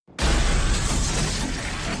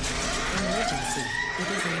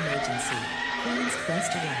Emergency. Queen's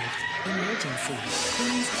Quest arrived. Emergency.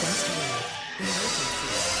 Queen's Quest arrived. Emergency.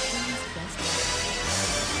 Queen's Quest arrived.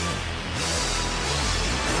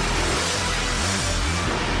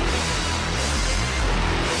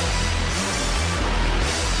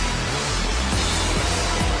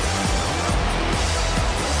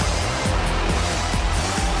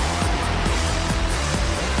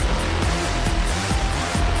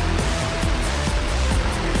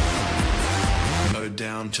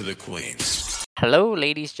 Down to the queens. Hello,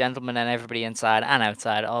 ladies, gentlemen, and everybody inside and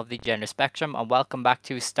outside of the gender spectrum, and welcome back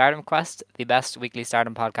to Stardom Quest, the best weekly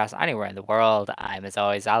Stardom podcast anywhere in the world. I'm, as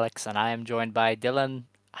always, Alex, and I am joined by Dylan.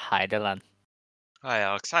 Hi, Dylan. Hi,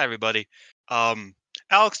 Alex. Hi, everybody.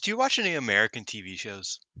 Alex, do you watch any American TV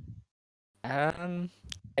shows? I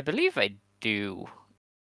believe I do,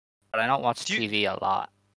 but I don't watch TV a lot.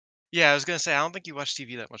 Yeah, I was gonna say I don't think you watch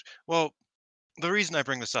TV that much. Well, the reason I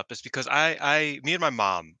bring this up is because me and my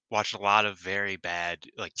mom watched a lot of very bad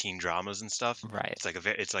like teen dramas and stuff. Right.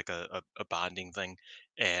 It's like a bonding thing,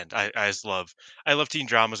 and I love teen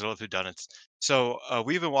dramas. I love whodunits. So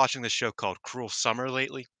we've been watching this show called Cruel Summer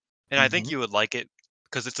lately, and I think you would like it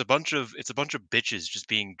because it's a bunch of bitches just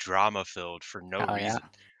being drama filled for no Oh, yeah.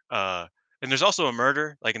 reason. And there's also a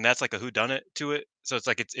murder, like, and that's like a whodunit to it. So it's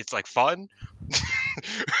like fun.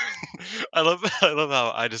 I love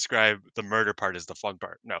how I describe the murder part as the fun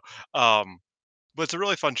part. No. But it's a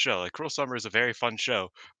really fun show. Like Cruel Summer is a very fun show,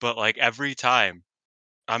 but like every time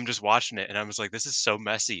I'm just watching it and I'm just like, this is so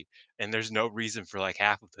messy and there's no reason for like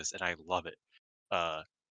half of this and I love it. Uh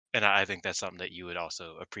and I think that's something that you would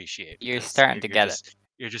also appreciate You're because starting to get it.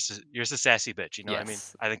 you're just a sassy bitch, you know what I mean?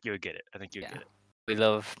 Yes. I think you would get it. I think you would Yeah. get it. We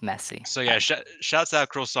love messy. So yeah, shouts out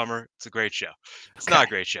Cruel Summer. It's a great show. It's not a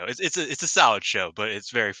great show. It's a solid show, but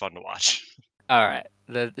it's very fun to watch. All right.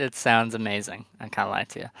 It sounds amazing. I can't lie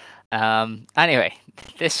to you. Anyway,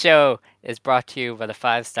 this show is brought to you by the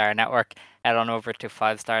 5-Star Network. Head on over to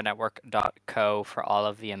 5starnetwork.co for all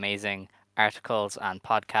of the amazing articles and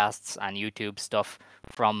podcasts and YouTube stuff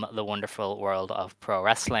from the wonderful world of pro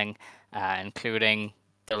wrestling, including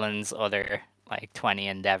Dylan's other like 20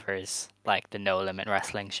 endeavors, like the No Limit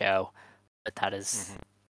Wrestling show. But that is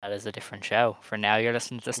a different show. For now, you're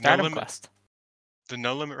listening to Stardom Quest. The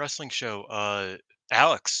No Limit Wrestling show,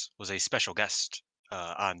 Alex was a special guest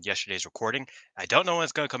on yesterday's recording. I don't know when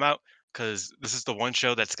it's going to come out because this is the one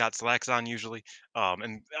show that Scott Slack's on usually,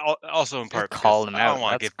 and also in part Call because them I don't out.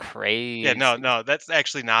 want to That's give. crazy. Yeah, no, that's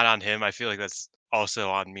actually not on him. I feel like that's also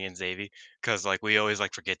on me and Xavi because like we always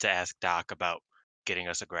like forget to ask Doc about getting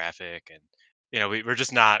us a graphic and. We're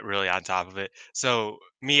just not really on top of it. So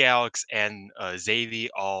me, Alex, and Xavi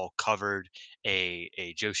all covered a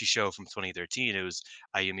Joshi show from 2013. It was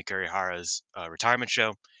Ayumi Kurihara's retirement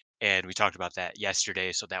show, and we talked about that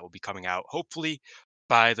yesterday. So that will be coming out hopefully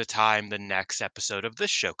by the time the next episode of this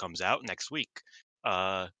show comes out next week.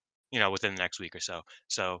 Within the next week or so.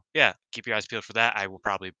 So yeah, keep your eyes peeled for that. I will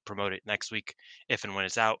probably promote it next week if and when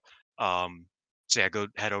it's out. So yeah, go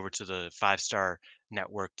head over to the 5-Star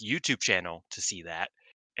Network YouTube channel to see that.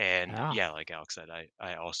 And yeah, like Alex said,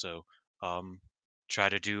 I also try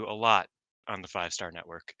to do a lot on the 5-Star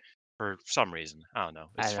Network for some reason. I don't know.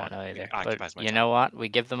 It's I fun. don't know either. It occupies But my you time. know what? We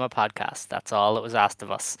give them a podcast. That's all that was asked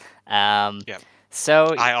of us. Yeah.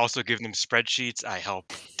 So I also give them spreadsheets. I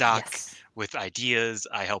help Doc yes. with ideas.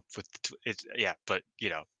 I help with it. Yeah, but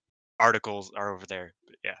articles are over there.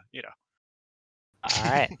 But yeah. All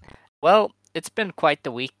right. Well, it's been quite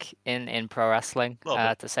the week in pro wrestling, Little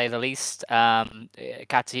bit. to say the least.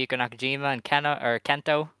 Katsuhiko Nakajima and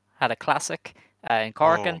Kento had a classic in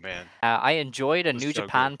Korakuen. Oh man. I enjoyed a It was New so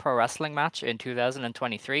Japan good. Pro Wrestling match in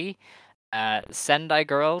 2023. Sendai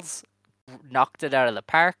girls knocked it out of the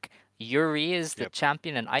park. Yuri is the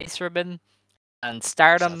champion in Ice Ribbon, and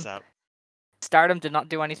Stardom. Shouts out. Stardom did not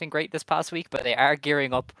do anything great this past week, but they are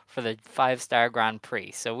gearing up for the 5-Star Grand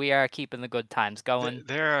Prix. So we are keeping the good times going.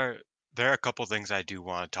 There are a couple things I do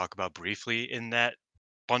want to talk about briefly in that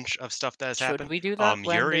bunch of stuff that has Should happened. we do that when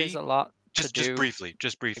there's Yuri, a lot to just do? briefly,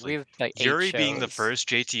 We have like 8 Yuri being the shows. first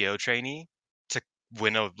JTO trainee to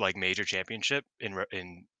win a like major championship in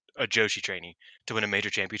a Joshi trainee to win a major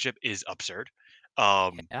championship is absurd.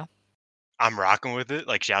 Yeah. I'm rocking with it.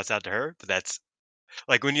 Like shouts out to her, but that's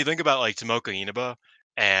like when you think about like Tomoka Inaba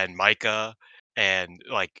and Micah and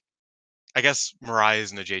like I guess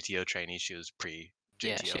Mariah's in the JTO trainee. She was pre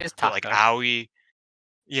Yeah, she JTO, is but like Taco. Aoi,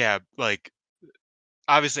 yeah, like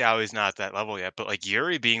obviously Aoi's not at that level yet, but like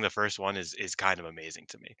Yuri being the first one is kind of amazing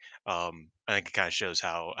to me. I think it kind of shows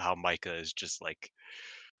how Micah is just like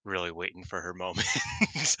really waiting for her moment,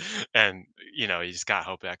 and you just gotta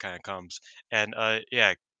hope that kind of comes. And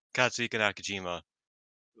yeah, Katsuhiko Nakajima.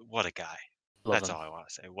 what a guy. Love That's him. all I want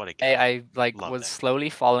to say. What a I guy. like Love was that guy. slowly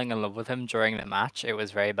falling in love with him during the match. It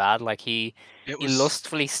was very bad. Like It he was.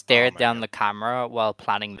 lustfully Oh stared my down god. the camera while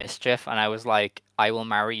planning mischief, and I was like, I will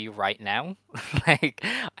marry you right now. Like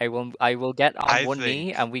I will get on I one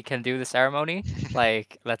knee think. and we can do the ceremony.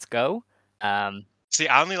 Like, let's go. Um See,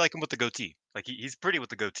 I only like him with the goatee. Like he's pretty with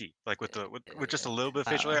the goatee. Like with just a uh, little bit of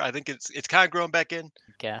I don't facial know. hair. I think it's kind of growing back in,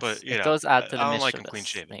 I guess but it does add to the I don't like him clean mischievous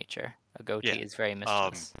shaven. nature. A Yeah. goatee is very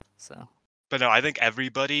Um. mischievous. So, But no, I think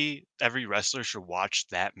every wrestler should watch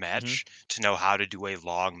that mhm. match to know how to do a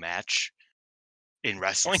long match in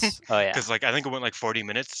wrestling. Yes. Oh yeah. Because like I think it went like 40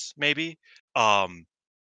 minutes maybe. Um.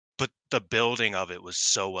 But the building of it was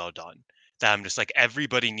so well done that I'm just like,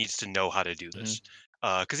 everybody needs to know how to do Mhm. this.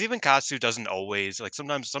 Because even Katsu doesn't always like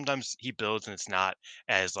sometimes he builds and it's not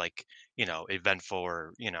as like eventful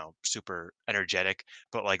or super energetic.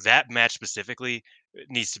 But like that match specifically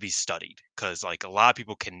needs to be studied because like a lot of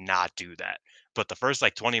people cannot do that. But the first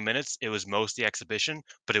like 20 minutes, it was mostly exhibition,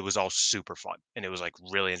 but it was all super fun and it was like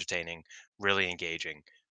really entertaining, really engaging.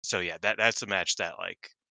 So yeah, that's a match that like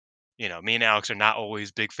me and Alex are not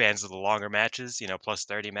always big fans of the longer matches, plus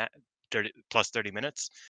 30 minutes.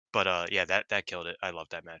 But yeah, that killed it. I love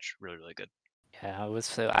that match. Really, really good. Yeah,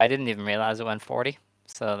 I didn't even realize it went 40.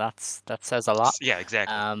 So that says a lot. Yeah,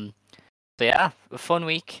 exactly. Um So yeah, a fun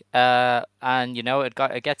week. And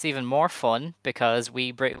it gets even more fun because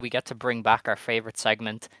we get to bring back our favorite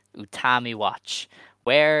segment, Utami Watch.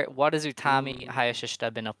 What has Utami Ooh.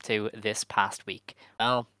 Hayashishita been up to this past week?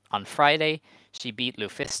 Well, on Friday, she beat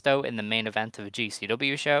Lufisto in the main event of a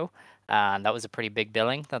GCW show, and that was a pretty big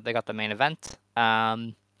billing that they got the main event.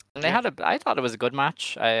 And Yeah, I thought it was a good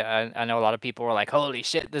match. I know a lot of people were like, "Holy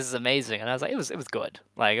shit, this is amazing," and I was like, "It was good.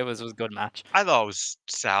 Like it was a good match." I thought it was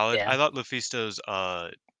solid. Yeah. I thought Lufisto's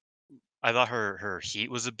I thought her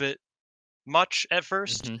heat was a bit much at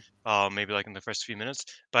first, Hmm. maybe like in the first few minutes.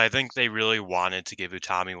 But I think they really wanted to give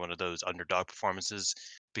Utami one of those underdog performances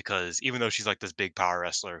because even though she's like this big power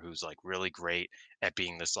wrestler who's like really great at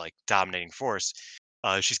being this like dominating force,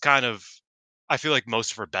 she's kind of I feel like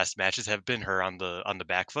most of her best matches have been her on the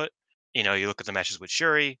back foot. You look at the matches with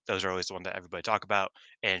Shuri; those are always the one that everybody talk about,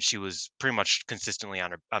 and she was pretty much consistently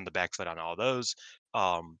on the back foot on all those.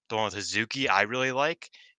 The one with Hazuki, I really like.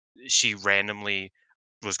 She randomly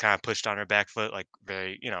was kind of pushed on her back foot, like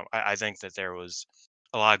very, I think that there was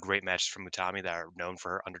a lot of great matches from Utami that are known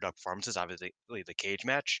for her underdog performances. Obviously, the cage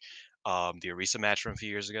match, the Arisa match from a few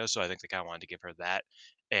years ago. So I think they kind of wanted to give her that,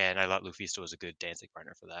 and I thought Lufisto was a good dancing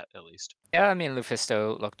partner for that, at least. Yeah, I mean,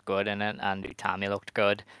 Lufisto looked good in it, and Utami looked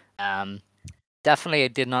good. Um, Definitely, I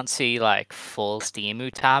did not see like full steam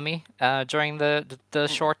Utami during the Mm-mm.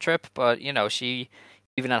 short trip, but she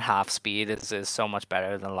even at half speed is so much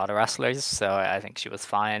better than a lot of wrestlers. So I think she was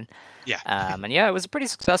fine. Yeah, And yeah, it was a pretty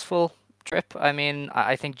successful trip. I mean,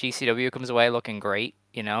 I think GCW comes away looking great.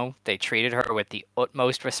 They treated her with the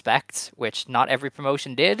utmost respect, which not every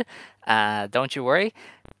promotion did. Don't you worry.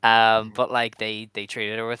 mhm. But like they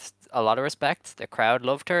treated her with a lot of respect. The crowd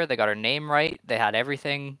loved her. They got her name right. They had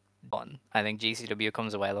everything done. I think GCW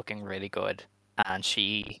comes away looking really good, and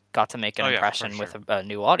she got to make an Oh yeah, for impression with sure. a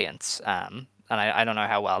new audience. And I don't know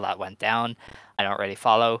how well that went down. I don't really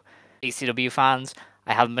follow GCW fans.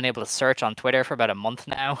 I haven't been able to search on Twitter for about a month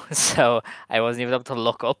now, so I wasn't even able to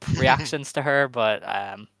look up reactions to her. But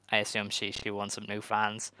I assume she won some new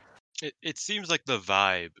fans. It seems like the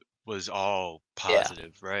vibe was all Yeah.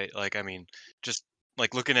 positive, right? Like, I mean, just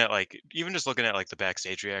like looking at like even just looking at like the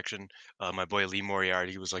backstage reaction, my boy Lee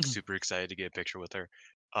Moriarty was like super excited to get a picture with her.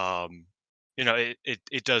 Um,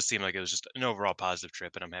 it does seem like it was just an overall positive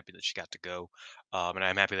trip, and I'm happy that she got to go. And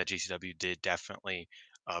I'm happy that GCW did definitely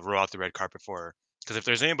roll out the red carpet for her. Because if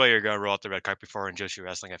there's anybody you're gonna roll out the red carpet for in Joshi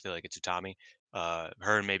wrestling, I feel like it's Utami.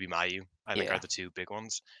 Her and maybe Mayu, I think, are Yeah. the two big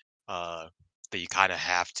ones. Uh, that you kind of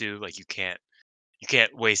have to like you can't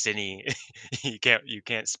waste any you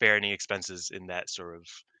can't spare any expenses in that sort of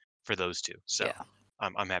for those two. So Yeah.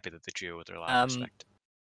 I'm happy that they treat her with a lot of Um, respect.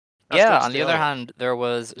 Now yeah, Stokes on the Dale, other yeah. hand,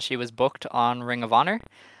 she was booked on Ring of Honor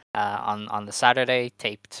on the Saturday,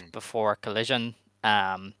 taped Mm. before Collision.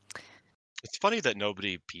 Um, It's funny that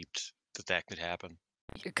nobody peeped that that could happen.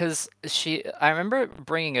 because I remember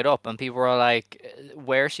bringing it up, and people were like,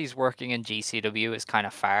 where she's working in GCW is kind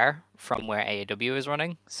of far from where AEW is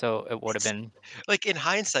running, so it would have It's been. like in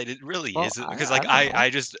hindsight, it really Well, is because I like don't I know. I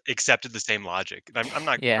just accepted the same logic. I'm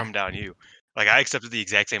not Yeah, coming down you. Like I accepted the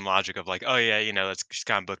exact same logic of like, oh yeah, that's she's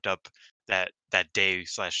kind of booked up that day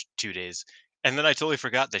slash 2 days, and then I totally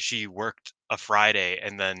forgot that she worked a Friday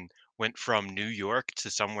and then went from New York to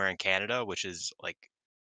somewhere in Canada, which is like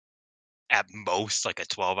at most like a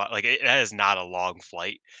 12 hour. Like that is not a long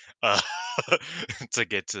flight uh, to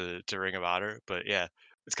get to Ring of Honor. But yeah,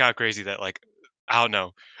 it's kind of crazy that like I don't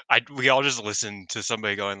know. We all just listened to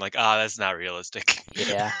somebody going like, ah, that's not realistic.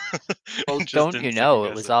 Yeah. Well, And just don't you didn't second know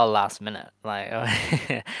it guess was it. all last minute? Like,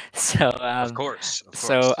 so Of so course.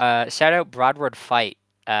 shout out Broadward Fight.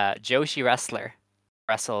 Joshi Wrestler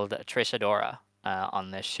wrestled Trish Adora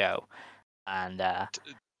on this show, and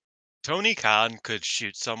Tony Khan could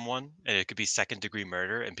shoot someone and it could be second degree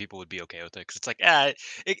murder and people would be okay with it because it's like ah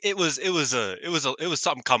it was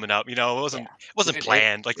something coming up, you know, yeah, it wasn't dude,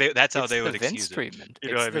 planned, like that's how it's they the would Vince excuse it, treatment.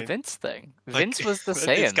 you know what It's I the mean? Vince thing. Like Vince was the it's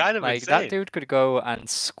saying. kind of Like that insane. dude could go and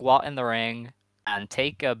squat in the ring and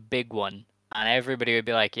take a big one, and everybody would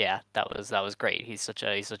be like, "Yeah, that was great. He's such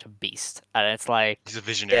a beast." And it's like, He's a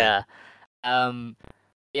visionary. yeah, um,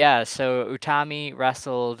 yeah. So Utami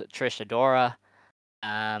wrestled Trish Adora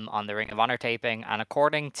on the Ring of Honor taping, and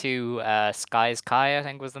according to Sky's Kai, I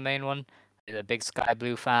think was the main one, he's a big Sky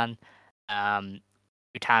Blue fan. Um,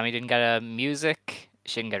 Utami didn't get a music.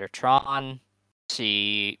 She didn't get her Tron.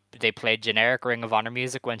 They played generic Ring of Honor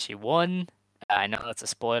music when she won. I know that's a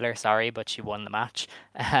spoiler, sorry, but she won the match.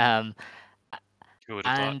 Um, Who would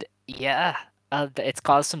have thought? and yeah, it's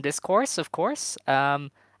caused some discourse, of course.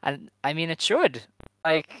 And I mean, it should.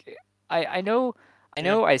 Like, I know, I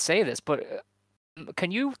Yeah. know, I say this, but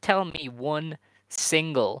can you tell me one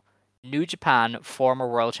single New Japan former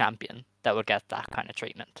world champion that would get that kind of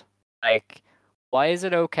treatment? Like, why is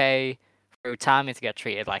it okay for Utami to get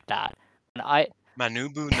treated like that? And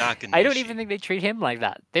Manubu I don't Nakanishi. even think they treat him like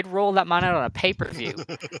that. They'd roll that man out on a pay-per-view.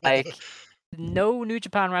 Like, no New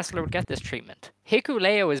Japan wrestler would get this treatment.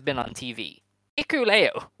 Hikuleo has been on TV.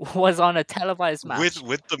 Hikuleo was on a televised match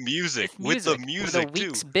With the music, with with the music, with a music too.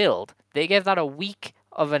 week's build. They gave that a week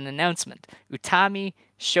of an announcement. Utami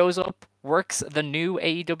shows up, works the new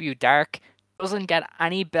AEW Dark, doesn't get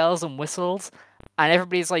any bells and whistles, and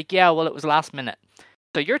everybody's like, yeah, well, it was last minute.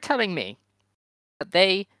 So you're telling me that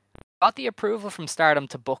they got the approval from Stardom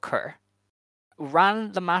to book her,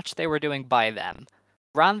 ran the match they were doing by them,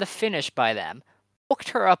 ran the finish by them, booked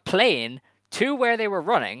her a plane to where they were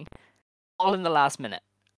running, all in the last minute.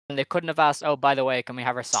 And they couldn't have asked, oh, by the way, can we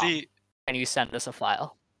have her song? See, Can you send us a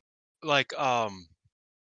file? like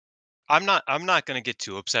I'm not gonna get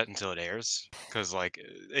too upset until it airs because like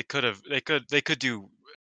it could have they could do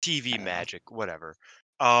TV I don't know. magic, whatever.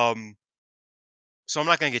 Um, so I'm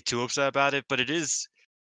not gonna get too upset about it, but it is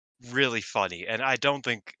really funny, and I don't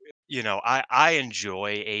think you know I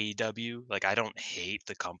enjoy AEW. Like I don't hate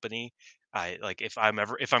the company. I like if I'm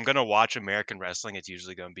gonna watch American wrestling, it's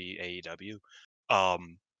usually gonna be AEW.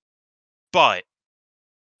 Um, but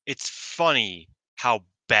it's funny how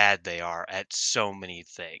bad they are at so many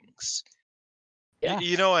things. Yeah,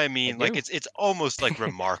 You know what I I mean? Like do. it's almost like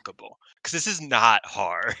remarkable because this is not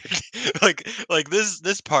hard. Like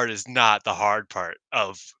this part is not the hard part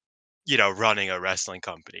of running a wrestling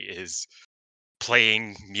company is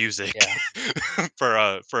playing music Yeah. for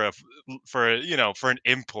an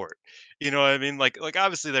import. You know what I mean? Like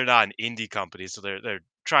obviously they're not an indie company, so they're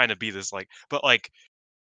trying to be this like, but like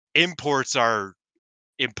imports are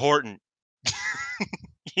important.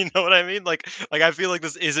 You know what I mean? Like I feel like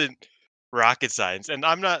this isn't rocket science, and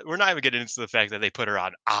we're not even getting into the fact that they put her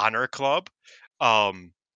on Honor Club.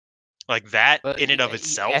 Um, like that But in and of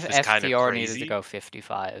itself is kind of FTR needed to crazy. go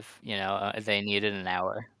 55. They needed an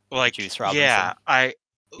hour. Like, Juice yeah, Robinson.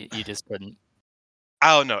 You just couldn't.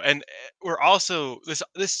 I don't know, and we're also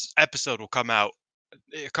this episode will come out.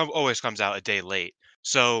 Always comes out a day late,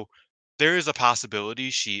 so there is a possibility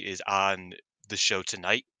she is on the show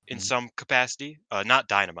tonight in Mm. some capacity. Not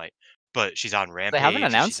Dynamite, but she's on They haven't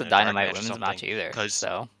Rampage or announced she's the in a dark Dynamite match or women's match something. either. Because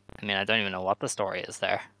So, I mean, I don't even know what the story is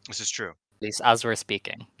there. this is true. At least as we're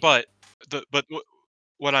speaking. But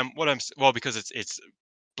well because it's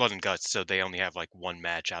blood and guts, so they only have like one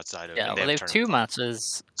match outside of, Yeah, and they well, have they a have tournament two clock.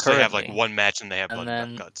 matches So they have like currently, one match and they have blood and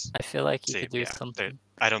and then guts. I feel like you See, could do yeah, something.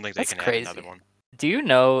 I don't think they That's can add another crazy. one. Do you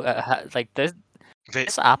know, like, They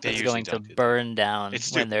this app they is usually going to don't do that. burn down It's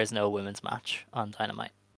when stupid. there's no women's match on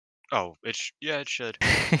Dynamite. Oh, yeah, it should.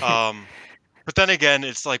 Um, but then again,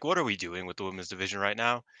 it's like, what are we doing with the women's division right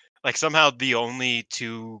now? Like somehow the only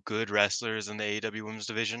two good wrestlers in the AEW women's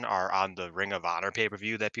division are on the Ring of Honor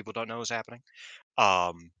pay-per-view that people don't know is happening.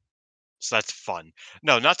 Um, so that's fun.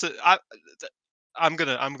 No, not to. I'm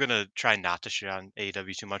gonna try not to shit on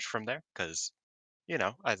AEW too much from there because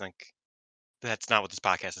I think that's not what this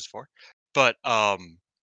podcast is for. But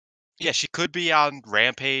yeah, she could be on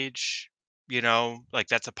Rampage. Like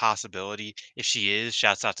that's a possibility. If she is,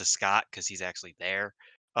 shouts out to Scott because he's actually there.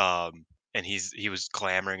 Um, and he was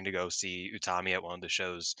clamoring to go see Utami at one of the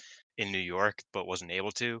shows in New York, but wasn't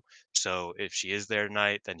able to. So if she is there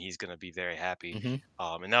tonight, then he's gonna be very happy, Hmm.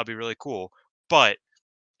 and that'll be really cool. But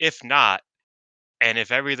if not, and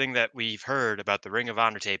if everything that we've heard about the Ring of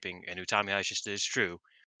Honor taping and Utami Hayashishita is true,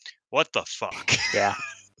 what the fuck? Yeah,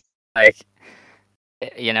 like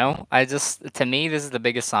I just to me this is the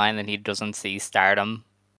biggest sign that he doesn't see Stardom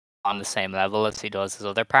on the same level as he does his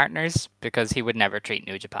other partners because he would never treat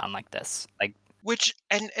New Japan like this. Like, Which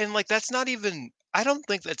and like that's not even. I don't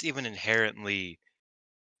think that's even inherently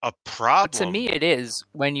a but to me problem. it is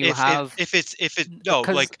when you have If it no,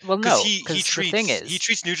 because like well because no, he because the thing he is,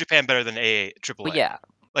 treats New Japan better than AA well AAA. yeah,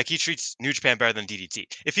 Like he treats New Japan better than DDT.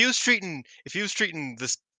 If he was treating if he was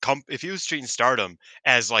treating Stardom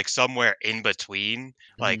as like somewhere in between,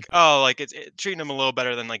 mhm, like oh like treating him a little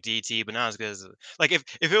better than like DDT, but not as good as like if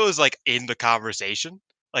it was like in the conversation,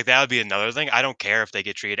 like that would be another thing. I don't care if they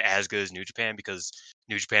get treated as good as New Japan because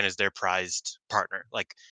New Japan is their prized partner.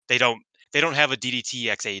 Like they don't they don't have a DDT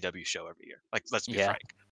x AEW show every year. Like let's be yeah, frank.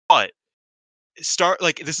 But start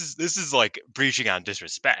like this is like breaching on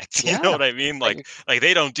disrespect. You know yeah, what I mean? like Like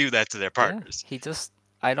they don't do that to their yeah, partners. he just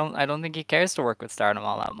I don't think he cares to work with Stardom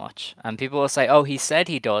all that much. And people will say, "Oh, he said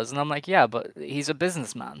he does," and I'm like, "Yeah, but he's a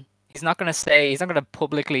businessman. He's not gonna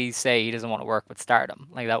publicly say he doesn't want to work with Stardom.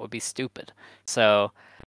 Like that would be stupid." So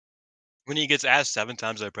When he gets asked 7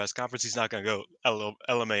 times at a press conference, he's not gonna go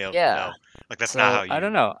LMAO. yeah, No, like that's not how so I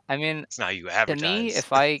don't you. know. I mean, It's not how you to me, advertise.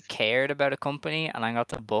 if I cared about a company and I got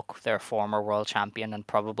to book their former world champion and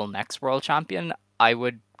probable next world champion, I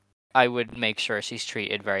would make sure she's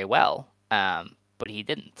treated very well. But he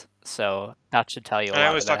didn't. So that should tell you a And I lot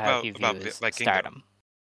always about talk how he about views Vikingo, Stardom.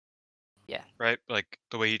 Yeah. right? Like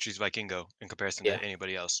the way he treats Vikingo in comparison Yeah. to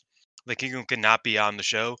anybody else. Vikingo cannot be on the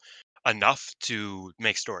show enough to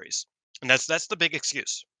make stories, and that's the big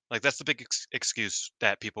excuse. Like that's the big excuse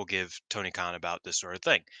that people give Tony Khan about this sort of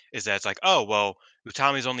thing is that it's like, oh well,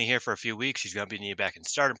 Utami's only here for a few weeks. She's gonna be needed back in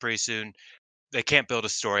Stardom pretty soon. They can't build a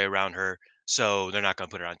story around her, so they're not gonna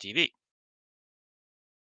put her on TV.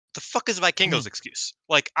 The fuck is Vikingo's Mhm. excuse?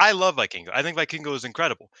 Like, I love Vikingo. I think Vikingo is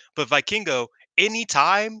incredible. But Vikingo,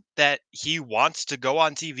 anytime that he wants to go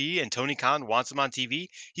on TV and Tony Khan wants him on TV,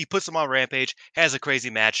 he puts him on Rampage, has a crazy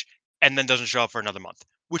match, and then doesn't show up for another month,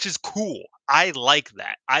 which is cool. I like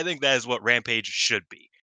that. I think that is what Rampage should be.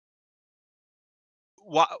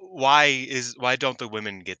 Why don't the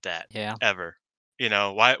women get that Yeah. ever? You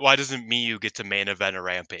know, why doesn't Miyu get to main event a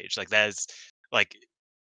Rampage? Like that is like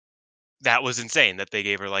that was insane that they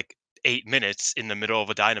gave her like 8 minutes in the middle of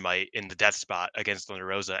a dynamite in the death spot against Thunder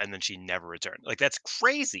Rosa, and then she never returned. Like that's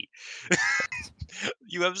crazy. Yes.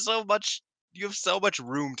 you have so much. You have so much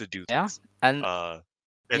room to do Yeah. things, And uh,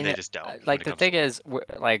 and they just don't when like it the comes to thing women. is,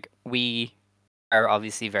 we are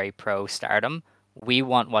obviously very pro Stardom. We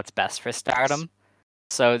want what's best for Yes, Stardom.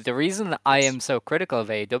 So the reason that I yes. am so critical of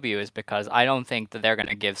AEW is because I don't think that they're going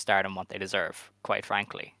to give Stardom what they deserve, quite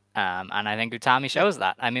frankly. And I think Utami Yeah, shows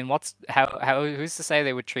that. I mean, who's to say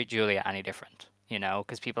they would treat Giulia any different?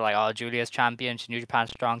 Because people are like, oh, Giulia's champion, she's New Japan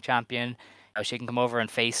Strong champion. Oh, she can come over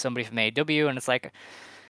and face somebody from AEW, and it's like,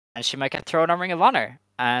 and she might get thrown on Ring of Honor,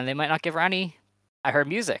 and they might not give her any her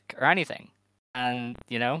music or anything. And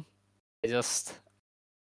it just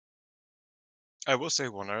I will say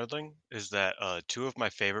one other thing is that two of my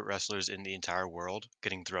favorite wrestlers in the entire world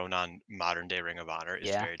getting thrown on modern day Ring of Honor is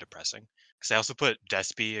yeah, very depressing. Because I also put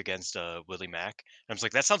Despy against Willie Mack. And I was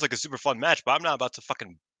like, that sounds like a super fun match, but I'm not about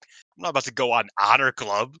to go on Honor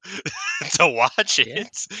Club to watch yeah,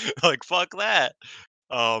 it. Like fuck that.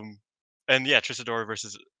 Um, and yeah, Trisadora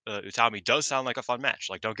versus Utami does sound like a fun match.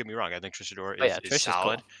 Like don't get me wrong, I think Trisadora oh yeah, is Trish is cool.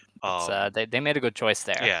 solid. It's Um, they made a good choice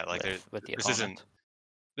there yeah, like with the this isn't opponent.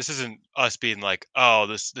 this isn't us being like, oh,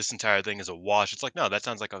 this entire thing is a wash. It's like no, that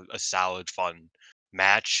sounds like a solid, fun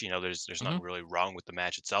match. You know, there's Hmm. nothing really wrong with the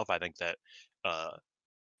match itself. I think that uh,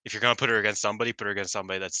 if you're gonna put her against somebody, put her against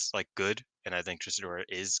somebody that's like good, and I think Trisadora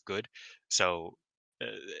is good. So uh,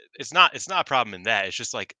 it's not a problem in that. It's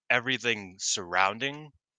just like everything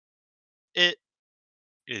surrounding it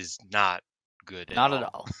is not good at Not at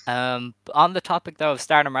all. all. On the topic though of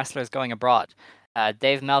Stardom wrestlers going abroad,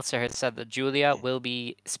 Dave Meltzer has said that Giulia Mm, will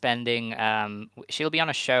be spending. She'll be on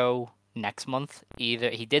a show next month. Either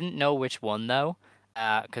he didn't know which one though,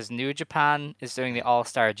 because New Japan is doing the mm. All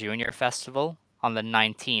Star Junior Festival on the They're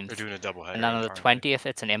 19th, doing a and doubleheader, then on the aren't they? 20th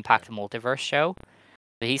it's an Yeah. Impact Multiverse show.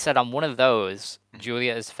 But he said on one of those, Mm.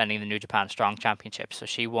 Giulia is defending the New Japan Strong Championship, so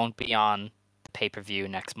she won't be on the pay per view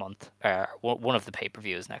next month, or one of the pay per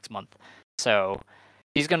views next month. So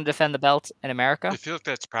He's going to defend the belt in America. I feel like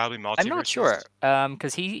that's probably multiverse. I'm not sure,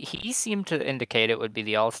 because he seemed to indicate it would be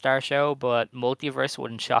the All Star show, but multiverse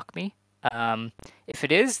wouldn't shock me. If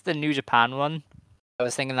it is the New Japan one, I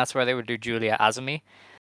was thinking that's where they would do Giulia Azumi,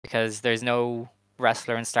 because there's no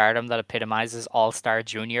wrestler in Stardom that epitomizes All Star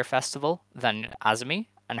Junior Festival than Azumi,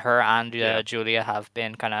 and her and Yeah. Giulia have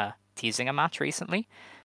been kind of teasing a match recently,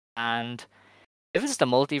 and if it's the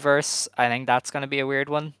multiverse, I think that's going to be a weird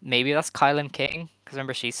one. Maybe that's Kylan King, because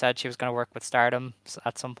remember she said she was going to work with Stardom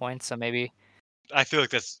at some point, so maybe I feel like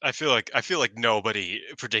that's. I feel like nobody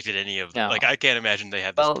predicted any of the. no. Like I can't imagine they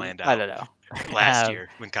had this Well, planned I out don't know. last year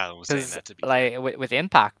when Kylan was saying Because that. To be fair, like with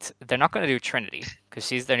Impact, they're not going to do Trinity because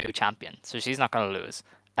she's their new champion, so she's not going to lose.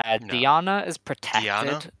 no. Diana is Diana,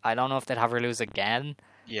 protected. I don't know if they'd have her lose again.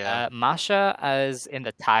 yeah. Masha is in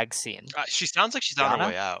the tag scene. She sounds like she's on her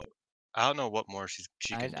Diana, way out. I don't know what more she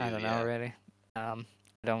I can I do. don't know Yeah, really. I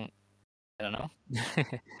don't I don't know.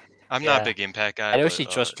 I'm not a Yeah, big Impact I guy, know she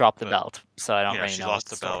just dropped the but belt, so I don't really she know what lost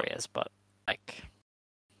the the belt. story is. But like,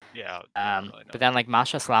 Yeah, I don't really know but then either. like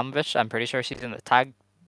Masha Slamovich, I'm pretty sure she's in the tag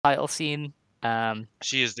title scene.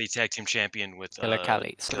 She is the tag team champion with Killer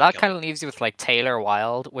Kelly. So Killer that kind Kelly. of leaves you with like Taylor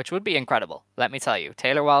Wilde, which would be incredible. Let me tell you,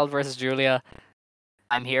 Taylor Wilde versus Giulia.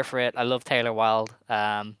 I'm here for it. I love Taylor Wilde.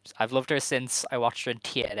 I've loved her since I watched her in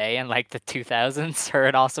TNA in like the 2000s. Her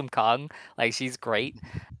and Awesome Kong, like she's great.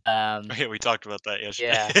 Yeah, we talked about that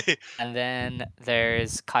Yeah. yesterday. And then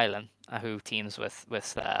there's Kylan, who teams with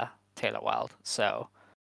Taylor Wilde. So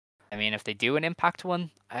I mean, if they do an Impact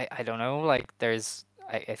one, I don't know. Like, there's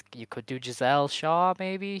if you could do Giselle Shaw,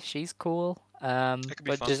 maybe she's cool. That could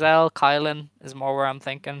be But fun. Giselle Kylan is more where I'm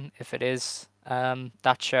thinking if it is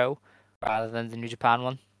that show rather than the New Japan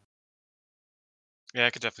one. Yeah, I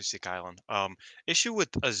could definitely see Kylan. Issue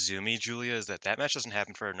with Azumi Julia is that match doesn't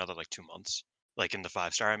happen for another like 2 months, like in the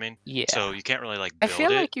 5 star. I mean, Yeah, so you can't really like I build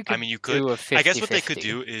feel it. like you I could mean, you could. do a I guess what they could 50-50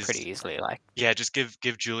 do is, pretty easily. Like, yeah, just give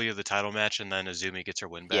Julia the title match, and then Azumi gets her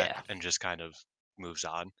win back, yeah, and just kind of moves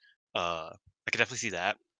on. I could definitely see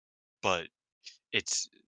that, but it's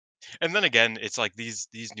and then again, it's like these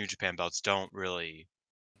New Japan belts don't really.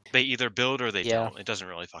 They either build or they yeah, don't. It doesn't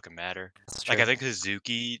really fucking matter. that's Like true. I think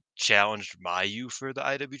Hazuki challenged Mayu for the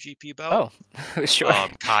IWGP belt. Oh, sure.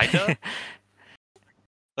 Kinda.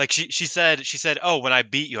 Like she said, "Oh, when I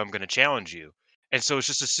beat you, I'm gonna challenge you." And so it's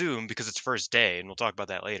just assumed because it's first day, and we'll talk about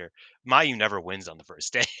that later. Mayu never wins on the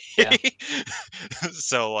first day. Yeah,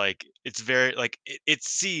 So like it's very like it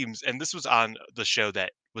seems, and this was on the show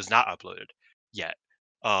that was not uploaded yet.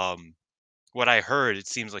 Um, what I heard, it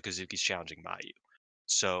seems like Kazuki's challenging Mayu.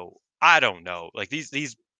 So I don't know. Like these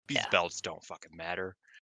yeah. belts don't fucking matter.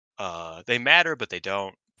 They matter, but they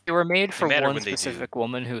don't. They were made They for matter one when they do. specific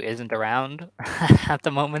woman who isn't around at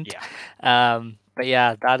the moment. Yeah, But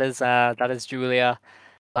yeah, that is Julia.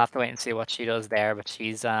 We'll have to wait and see what she does there. But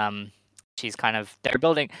she's kind of they're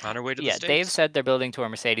building. on her way to the Yeah, Dave states. said they're building to a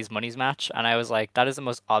Mercedes Money's match, and I was like, that is the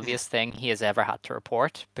most obvious thing he has ever had to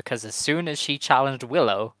report because as soon as she challenged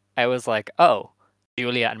Willow, I was like, oh,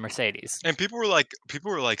 Julia and Mercedes. And people were like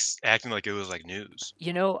acting like it was like news,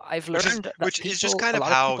 You know, I've learned that which is just people, kind a of lot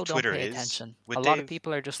of how people don't Twitter pay is attention. A with lot of Dave.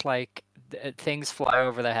 people are just like things fly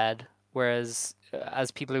over their head, whereas as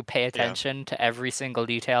people who pay Yeah, attention to every single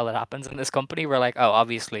detail that happens in this company, we're like, oh,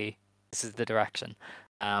 obviously this is the direction.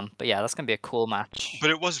 But yeah, that's gonna be a cool match. but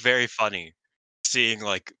it was very funny seeing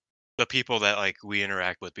like the people that like we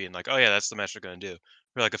interact with being like, "Oh yeah, that's the match they're gonna do."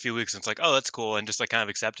 For like a few weeks, and it's like, "Oh, that's cool," and just like kind of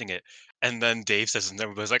accepting it. And then Dave says, and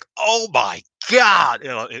everybody's like, "Oh my god!"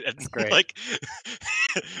 It's And great. like,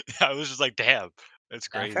 I was just like, "Damn, that's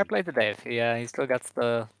Yeah, fair crazy." play to Dave. Yeah, he still gets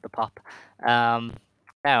the pop. Um,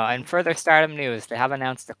 Now, in further Stardom news, they have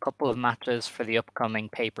announced a couple of matches for the upcoming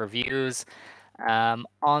pay-per-views.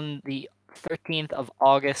 On the 13th of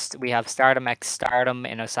August, we have Stardom X Stardom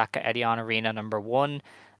in Osaka Edion Arena #1.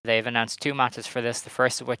 They've announced two matches for this, the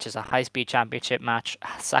first of which is a high-speed championship match,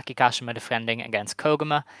 Saki Kashima defending against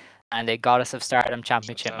Koguma, and a Goddess of Stardom So what's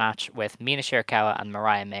championship up? match with Mina Shirakawa and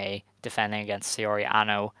Mariah May defending against Saori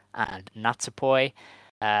Ano and Natsupoi.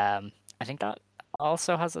 I think that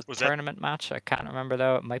also has a Was that tournament match. I can't remember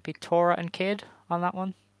though. It might be Tora and Kid on that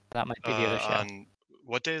one. That might be the other show. on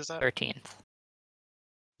what day is that? 13th.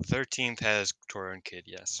 13th has Toro and Kid.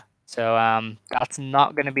 Yes. So that's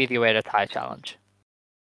not going to be the way to tie challenge.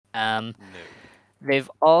 No. They've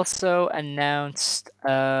also announced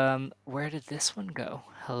where did this one go?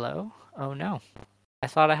 Hello? Oh no. I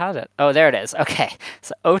thought I had it. Oh, there it is. Okay.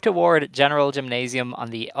 So Ota Ward General Gymnasium on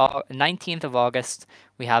the 19th of August.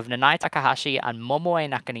 We have Nanai Takahashi and Momoe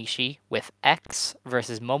Nakanishi with X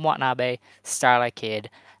versus Momo Watanabe, Starlight Kid,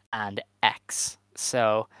 and X.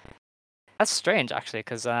 So That's strange, actually,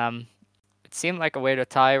 because it seemed like a way to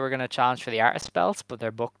tie were gonna challenge for the artist belts, but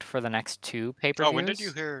they're booked for the next 2 Oh, when did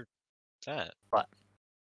you pay-per-views. hear that? But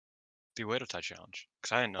The Way to Tie challenge?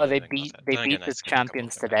 Because I didn't know well, anything about that. they Then again, beat I the skipped a couple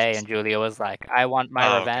champions other today, matches. and Giulia was like, "I want my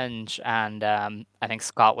Oh, okay. revenge," and I think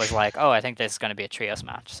Scott was like, "Oh, I think this is gonna be a trios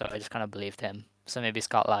match," so I just kind of believed him. So maybe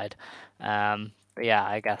Scott lied. But yeah,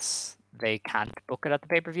 I guess they can't book it at the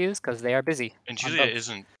pay-per-views because they are busy And on Julia both.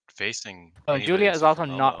 isn't facing Oh, and anybody Giulia is except for also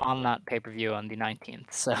not Momo, on right? that pay-per-view on the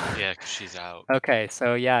 19th. So Yeah, because she's out. okay,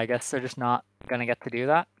 so yeah, I guess they're just not gonna get to do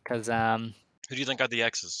that because Who do you think got the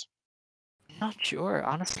X's? not sure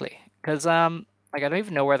honestly, because like I don't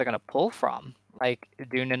even know where they're gonna pull from. Like,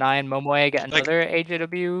 do Nanai and Momoe get Like, another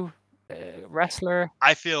AJW wrestler?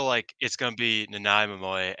 I feel like it's gonna be Nanai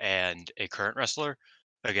Momoe and a current wrestler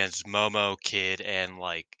against Momo, Kid, and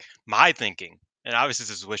like my thinking, and obviously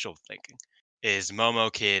this is wishful thinking, is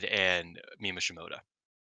Momo, Kid, and Mima Shimoda.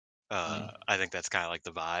 Mm. I think that's kind of like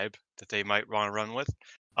the vibe that they might want to run with.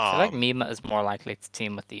 I feel like Um, Mima is more likely to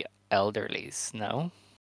team with the elderlies. No,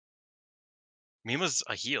 Mima's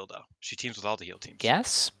a heel though. She teams with all the heel teams.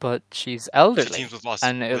 guess, but she's She teams elderly, with lots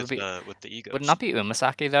and it'll be with the wouldn't egos. that be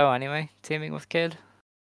Umasaki though anyway, teaming with Kid?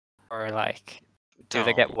 Or like, do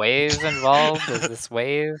they get No. Wave involved? Is this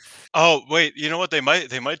Wave? Oh wait, you know what? They might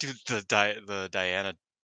do the Diana.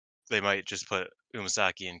 They might just put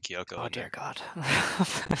Umasaki and Kyoko Oh in dear there. God.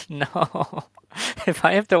 No. If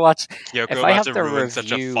I have to watch, if Kyoko I about have to to ruin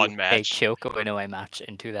such a review fun a match. Kyoko Inoue match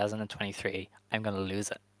in 2023, I'm gonna lose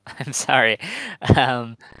it. I'm sorry.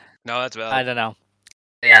 Um, No, that's I valid. don't know.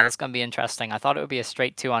 Yeah, that's gonna be interesting. I thought it would be a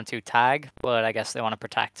straight 2-on-2 tag, but I guess they want to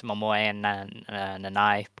protect Momoe and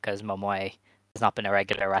Nanai because Momoe has not been a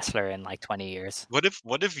regular wrestler in like 20 years. What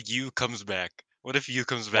if you comes back? What if you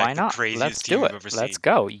comes Why back, the not? craziest Let's team do you've it. ever Let's seen?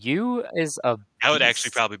 go. You is a That would actually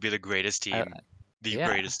beast. probably be the greatest I, team,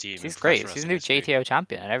 Yeah, in she's great. professional She's a wrestling new history. JTO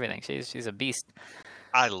champion and everything. She's a beast.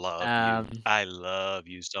 I love you. Um, I love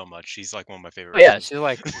you so much. She's like one of my favorite oh yeah, wrestlers. she's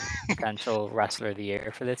like potential wrestler of the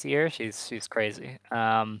year for this year. She's crazy.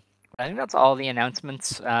 I think that's all the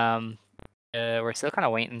announcements. We're still kind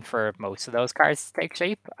of waiting for most of those cards to take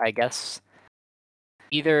shape. I guess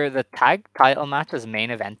either the tag title match is main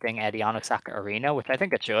eventing at the Osaka Arena, which I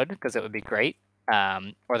think it should because it would be great.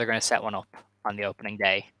 Or they're going to set one up on the opening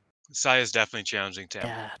day. Saya's definitely challenging Tam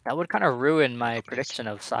Yeah, that would kind of ruin in a my couple days. prediction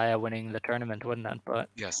of Saya winning the tournament, wouldn't it? But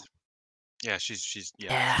Yes. Yeah, yeah,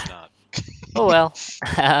 yeah. she's not. Oh well.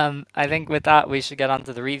 I think with that we should get on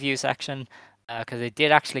to the review section because they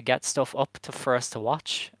did actually get stuff up for us to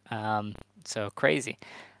watch. So crazy.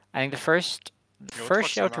 I think the Yeah, what the first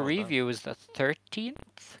fuck's show going to on with that? review was the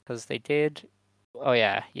 13th because they did. Oh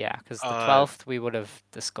yeah, because the Uh, 12th we would have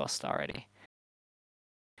discussed already.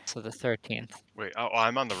 So the 13th. wait. Oh,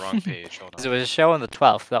 I'm on the wrong page. Hold Because on. it was a show on the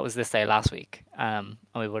 12th. That was this day last week. And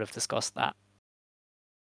we would have discussed that.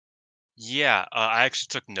 Yeah, I actually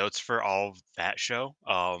took notes for all of that show.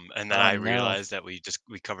 And then Oh I no, realized that we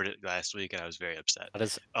covered it last week, and I was very upset. that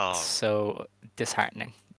is Um, so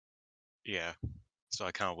disheartening. yeah. So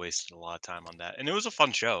I kind of wasted a lot of time on that, and it was a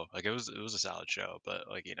fun show. Like it was a solid show, but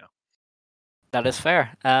like That is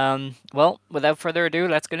fair. Well, without further ado,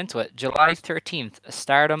 let's get into it. July 13th,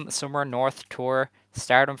 Stardom Summer North Tour,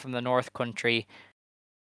 Stardom from the North Country,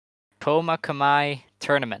 Toma Kamai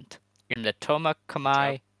Tournament in the Toma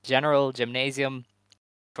yep, Kamai General Gymnasium in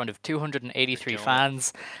front of they're 283 killing it.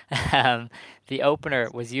 fans. Um, the opener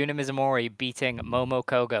was Yuna Mizumori beating Momo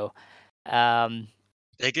Kogo. Um,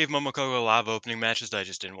 They gave Momoko a lot of opening matches that I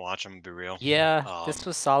just didn't watch. I'm gonna be real. yeah, this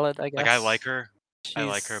was solid, I Like guess. I like her, She's,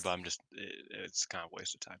 but it's kind of a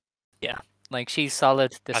waste of time. yeah, like she's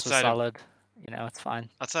solid. This was Outside of solid. It's fine.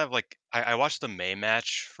 like I watched the May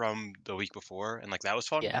match from the week before, and like that was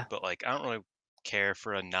fun, Yeah. but like I don't really care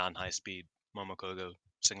for a non-high speed Momokogo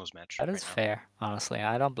singles match That right is now. fair, honestly.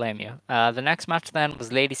 I don't blame you. The next match then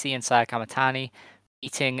was Lady C and Saya Kamatani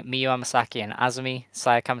beating Miyu Amasaki and Azumi.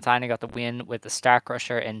 Saya Kamatani got the win with the Star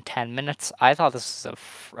Crusher in 10 minutes. I thought this was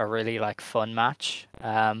a really like fun match.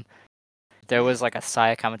 There Hmm. was like a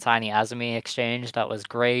Saya Kamatani Azumi exchange that was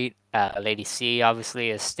great. Lady C obviously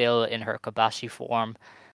is still in her Kobashi form.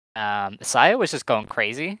 Saya was just going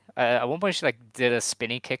crazy. At one point, she like did a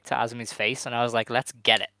spinny kick to Azumi's face, and I was like, "Let's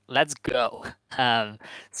get it, let's go." Um,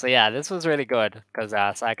 so yeah, this was really good because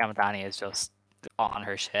Saya Kamatani is just on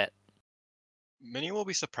her shit. Many will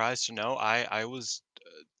be surprised to know I was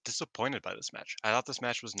disappointed by this match. I thought this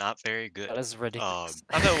match was not very That good. is ridiculous.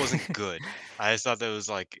 Not that it wasn't good. I just thought that it was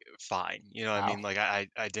like fine. You know what I Wow, mean? Like I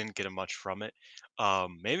didn't get a much from it.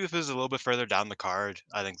 Maybe if it was a little bit further down the card,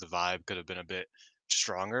 I think the vibe could have been a bit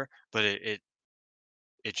stronger. But it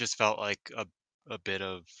just felt like a bit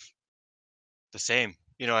of the same.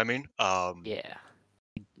 You know what I mean? Yeah.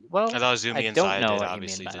 I Well, thought I Azumi and don't Saya know did what you mean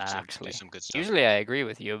obviously by did that, do actually. some good stuff. Usually I agree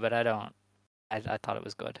with you, but I don't. I thought it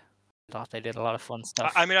was good. I thought they did a lot of fun I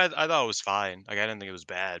stuff. mean, I thought it was fine. Like I didn't think it was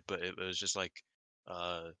bad, but it was just like,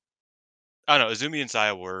 uh, I don't know. Azumi and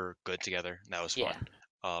Saya were good together, and that was Yeah.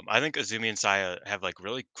 fun. I think Azumi and Saya have like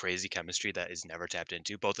really crazy chemistry that is never tapped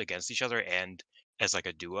into, both against each other and as like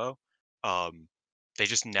a duo. Um, they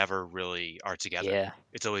just never really are together. Yeah.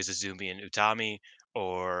 It's always Azumi and Utami,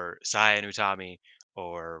 or Saya and Utami,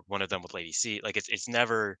 or one of them with Lady C. Like it's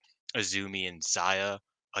never Azumi and Saya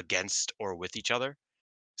against or with each other. An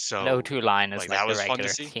So O2 line is like like that the was fun to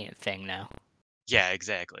regular see. thing now. Yeah,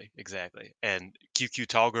 exactly, exactly. And QQ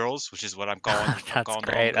Tall Girls, which is what I'm That's calling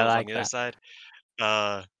the great. I homegirls on like the other that. side.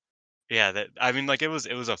 Uh, yeah, that I mean, like it was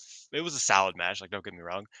a solid match. Like, don't get me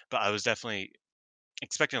wrong, but I was definitely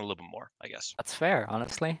expecting a little bit more, I guess. That's fair,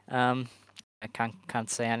 honestly. I can't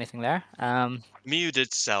say anything there. Miyu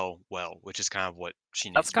did sell well, which is kind of what she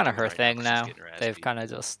needs That's to be kind of doing her right now thing because she's now. getting her ass They've beat. kind of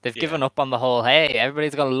just they've Yeah, given up on the whole "hey,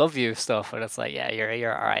 everybody's gonna love you" stuff, and it's like, yeah,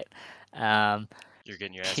 you're all right. Um, you're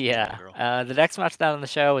getting your ass beat, my yeah. girl. The next match down on the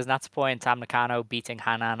show was Natsupoi and Tam Nakano beating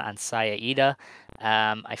Hanan and Saya Ida.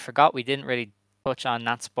 I forgot we didn't really touch on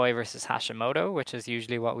Natsupoi versus Hashimoto, which is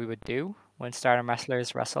usually what we would do when Stardom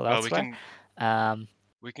wrestlers wrestle Oh, elsewhere. Um,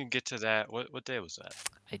 we can get to that. What day was that?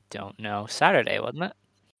 I don't know. Saturday, wasn't it?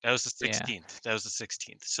 That was the Yeah. 16th. That was the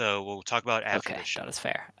 16th. So we'll talk about it after Okay, this that show. is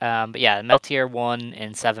fair. But yeah, Meltier won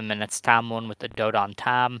in 7 minutes. Tam won with the Dodon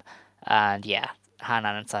Tam, and yeah,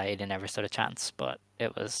 Hanan and Saeed never stood a chance, but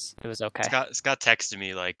it was okay. Scott texted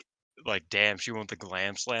me like damn, she won the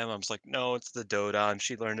glam slam. I was like, no, it's the Dodon.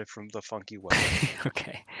 She learned it from the Funky Whale.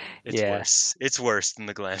 Okay, It's yeah, worse. It's worse than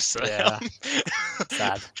the glam slam. yeah,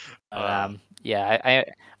 sad. But uh, yeah,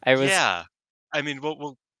 I was. yeah. I mean,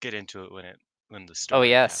 we'll get into it when the Oh story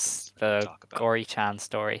yes, happens. We'll the talk about it. Gory Chan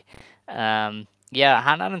story. Yeah,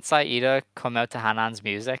 Hanan and Saida come out to Hanan's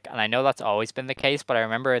music, and I know that's always been the case, but I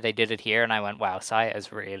remember they did it here, and I went, "Wow, Saya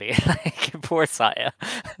is really like poor Saya."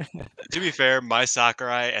 To be fair, My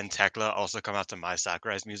Sakurai and Tekla also come out to My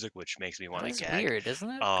Sakurai's music, which makes me That want to is gag. weird, isn't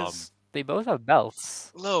it? Um, Because they both have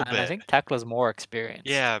belts, a little and I bit. think Tekla's more experienced.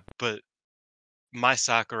 Yeah, but My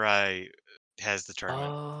Sakurai has the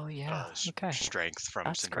tournament Oh yeah, okay, strength from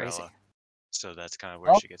that's crazy. Cinderella, so that's kind of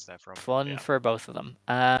where Well, she gets that from. fun Yeah, for both of them.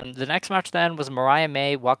 The next match then was Mariah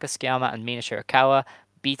May, Waka Tsukiyama, and Mina Shirakawa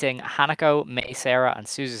beating Hanako, Mei Seira, and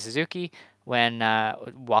Suzu Suzuki when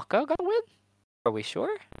Waka got a win. Are we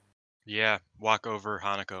sure? yeah. Walk over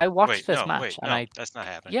Hanako. I watched Wait, this no, match, wait, and no, that's not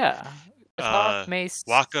happening. yeah, I thought Uh, Mei.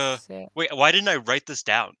 Waka. Wait, why didn't I write this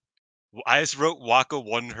down? I just wrote Waka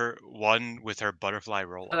won with her butterfly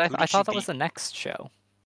roll up. Who I did she thought that was beat? the next show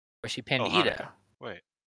where she pinned Oh, Hanako. Ida. Wait,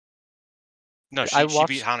 no, I she beat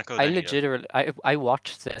watched. Hanako I then Ida. legitimately. I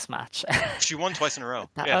watched this match. She won twice in a row.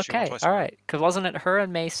 Yeah, she won Okay, twice in all a row. right. Cause wasn't it her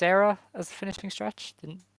and May Sarah as the finishing stretch?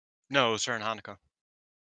 Didn't No, it was her and Hanako.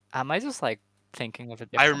 am I just like thinking of a I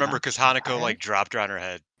different remember because match in Hanako entirely? like dropped her on her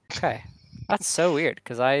head. Okay, that's so weird.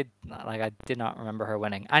 Cause I did not remember her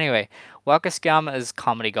winning. Anyway, Waka Tsukiyama is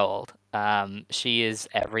comedy gold. She is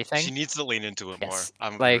She everything. needs to lean into it more. Yes,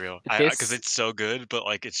 I'm gonna be like real. I because this. it's so good, but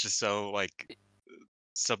like it's just so like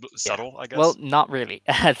Yeah. subtle, I Well, guess. not really.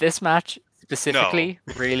 This match No. specifically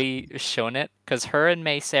really shown it because her and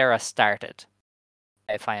May Sarah started,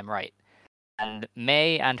 if I am right. And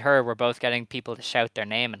May and her were both getting people to shout their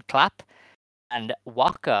name and clap. And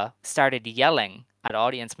Waka started yelling at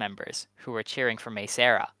audience members who were cheering for May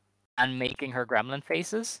Sarah and making her gremlin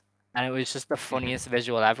faces. And it was just the Mhm. funniest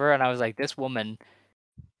visual ever. And I was like, this woman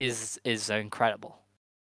is incredible.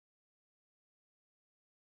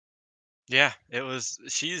 Yeah, it was.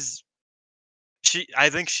 I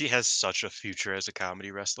think she has such a future as a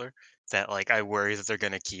comedy wrestler that like I worry that they're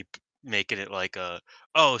gonna keep making it like a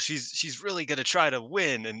oh she's really gonna try to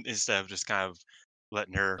win and instead of just kind of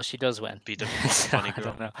letting her Well, she does win. be the So funny I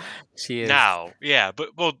don't girl. know. She is. Now, yeah, but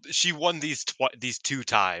well, she won these two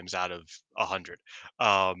times out of 100.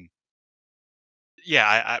 Um,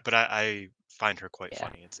 yeah, but I find her quite Yeah.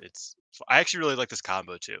 funny. I actually really like this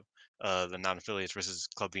combo too. The non-affiliates versus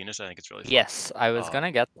Club Venus. I think it's really fun. Yes, I was gonna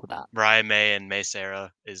Um, get to that. Mariah May and May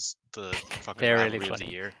Sarah is the fucking They're really rivalry of the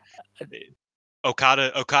funny. year. Uh, Eh,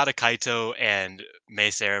 Okada Kaito and May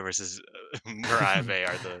Sarah versus Mariah May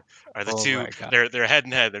are the Oh two. my god. They're head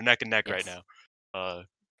and head. They're neck and neck right Yes. now. Uh,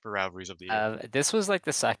 for rivalries of the year. This was like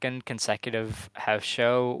the second consecutive house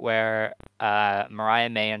show where Mariah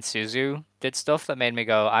May and Suzu did stuff that made me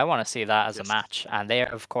go, I want to see that as a Yes. match. And they,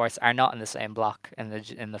 of course, are not in the same block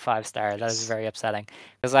in the 5 star. That is Yes. very upsetting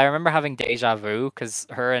because I remember having deja vu because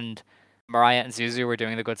her and Mariah and Zuzu were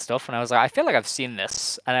doing the good stuff, and I was like, I feel like I've seen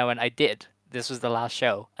this, and I went, I did. This was the last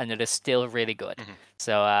show, and it is still really good. Mhm.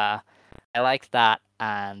 So I liked that,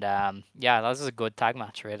 and yeah, that was a good tag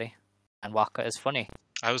match, really. And Waka is funny.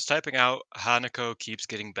 I was typing out Hanako keeps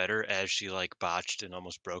getting better as she like botched and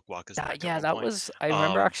almost broke Waka's neck at Yeah, one that point. was. I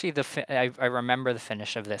remember Um, actually I remember the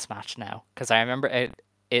finish of this match now because I remember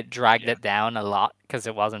it dragged yeah, it down a lot because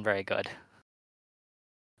it wasn't very good.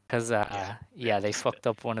 Because yeah, yeah, they just a bit. fucked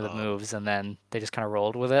up one of the Um, moves and then they just kind of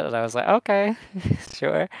rolled with it, and I was like, okay,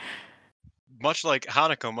 sure. much like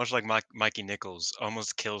Hanako, much like Mikey Nichols,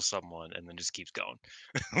 almost kills someone and then just keeps going.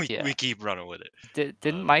 We Yeah. keep running with it.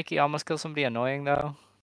 Didn't Um, Mikey almost kill somebody annoying though?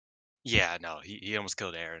 yeah, no, he almost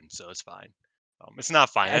killed Aaron, so it's fine. It's not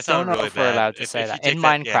fine. I That's not don't know really if we're bad. allowed to say If you that in take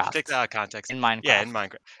that, yeah, if you take that Minecraft. out of context, In yeah, in Minecraft.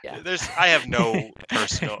 Minecraft, Yeah. I have no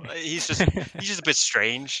personal. He's just a bit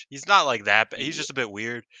strange. He's not like that, but he's Ye- just a bit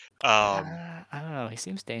weird. I don't know. He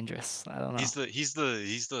seems dangerous. I don't know. He's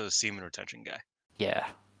the semen retention guy. Yeah.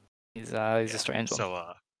 He's a Yeah. strange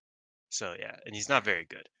one. So yeah, and he's not very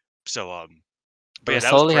good. So But but yeah,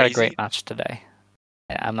 that was Rasoli had a great crazy. match today.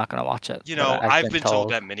 I'm not gonna watch it, You but know, I've I've been been told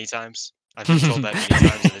told. that many times. I've been told that many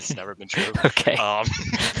times, and it's never been true. Okay. Um,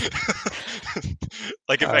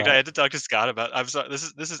 like in All fact, I right. had to talk to Scott about. I'm sorry.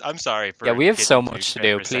 I'm sorry Yeah, for we have getting so into much to douchebag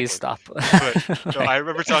do. for a Please second, stop. but no, Like, I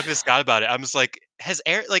remember talking to Scott about it. I was like, has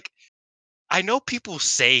Aaron like? I know people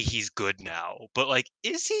say he's good now, but like,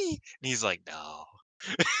 is he? And he's like, no.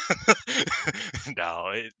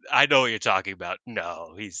 No, I know what you're talking about.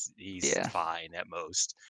 No, he's yeah. fine at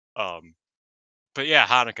most. Um, but yeah,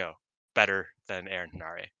 Hanako better than Aaron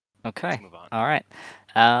Hinare. Let's Okay. move on. All right.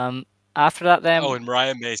 Um, after that, Oh, then and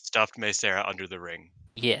Mariah May stuffed May Sarah under the ring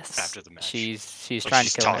yes, after the match. she's Like trying she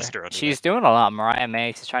to kill her. tossed her under there. She's doing a lot. Mariah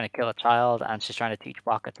May. She's trying to kill a child, and she's trying to teach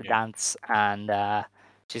Waka to Yeah, dance, and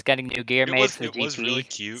she's getting new gear made for the it was really GP,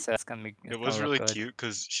 cute. so it's It gonna was look really good. cute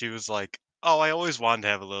because she was like, "Oh, I always wanted to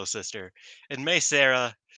have a little sister," and May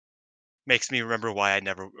Sarah makes me remember why I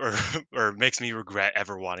never or makes me regret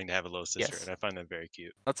ever wanting to have a little sister, and Yes, I find that very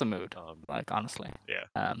cute. that's a mood. Um, Like honestly, yeah,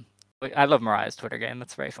 I love Mariah's Twitter game.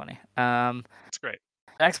 That's very funny. it's great.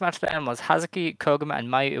 Next match then was Hazuki, Koguma, and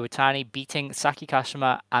Mayu Iwatani beating Saki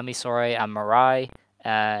Kashima, Amisore, and Mirai.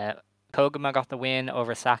 Uh, Koguma got the win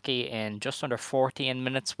over Saki in just under 14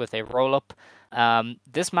 minutes with a roll up.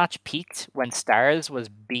 This match peaked when Stars was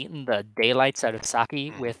beating the daylights out of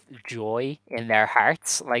Saki Mhm. with joy in their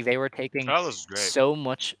hearts. Like they were taking Oh, this is great. so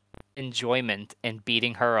much enjoyment in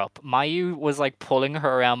beating her up. Mayu was like pulling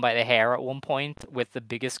her around by the hair at one point with the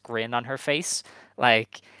biggest grin on her face.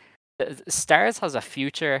 Like Stars has a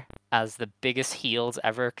future as the biggest heels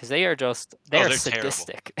ever because they Oh, are they're terrible.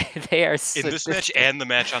 sadistic. They are In this match sadistic. and the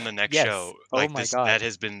match on the next Yes. show, Oh like my this god. that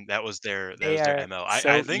They was their are MO.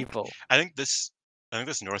 so evil. I think this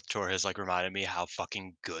North tour has like reminded me how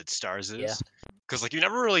fucking good Stars Yeah. is. Cuz like you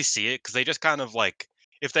never really see it cuz they just kind of like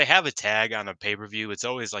if they have a tag on a pay-per-view, it's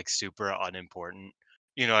always like super unimportant.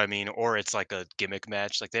 You know what I mean? Or it's like a gimmick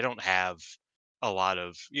match. Like they don't have a lot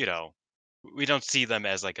of, we don't see them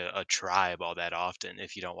as like a tribe all that often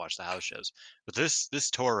if you don't watch the house shows. But this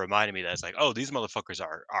tour reminded me that it's like, oh, these motherfuckers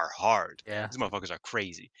are hard. Yeah. These motherfuckers are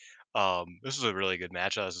crazy. This was a really good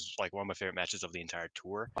match. This is like one of my favorite matches of the entire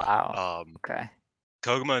tour. Wow. Um, Okay.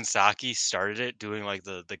 Koguma and Saki started it doing like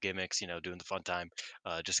the gimmicks, doing the fun time,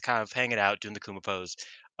 just kind of hanging out, doing the Kuma pose.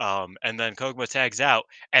 And then Koguma tags out,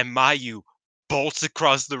 and Mayu bolts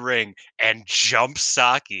across the ring and jumps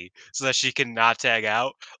Saki so that she can not tag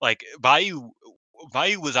out. Like Mayu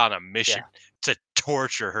was on a mission Yeah. to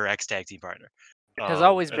torture her ex tag team partner, It has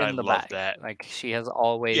always and I been the love bag. that. Like she has Yeah,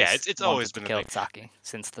 always it's always wanted to been a kill thing. Saki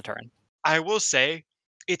since the turn. I will say,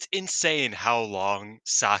 it's insane how long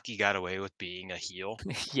Saki got away with being a heel.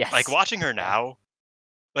 Like Yes. watching her Yeah. now,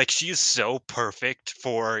 like, she is so perfect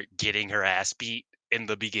for getting her ass beat in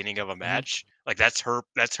the beginning of a Mhm. match. Like, that's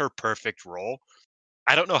her perfect role.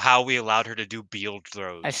 I don't know how we allowed her to do Beal I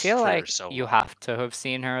throws feel for like so you long. have to have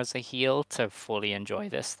seen her as a heel to fully enjoy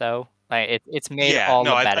this, though. Like it's made Yeah, all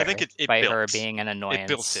no, the I think better it by her built. being an It built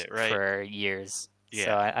annoyance it, right? for years. So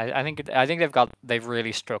Yeah, I think they've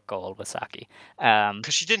really struck gold with Saki.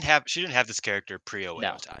 because she didn't have this character pre-Oedo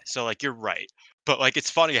No, Tai. So, like, you're right. But, like, it's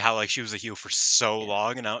funny how, like, she was a heel for so yeah,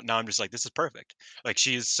 long, and now I'm just like, "This is perfect." Like,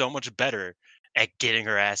 she is so much better at getting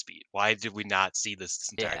her ass beat. Why did we not see this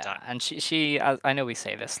entire yeah, time? and I know we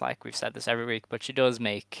say this like we've said this every week, but she does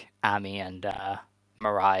make Amy and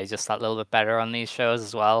Mirai just that little bit better on these shows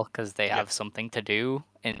as well because they Yeah, have something to do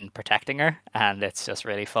in protecting her, and it's just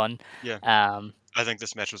really fun. yeah. Um, I think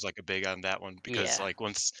this match was like a big on that one because yeah, like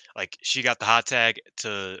once like she got the hot tag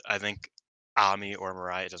to I think Ami or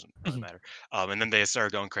Mirai, it doesn't really matter. And then they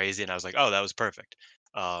started going crazy, and I was like, oh, that was perfect.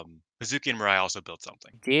 Hazuki and Mirai also built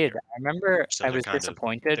something Did. here, I remember so I they're was kind of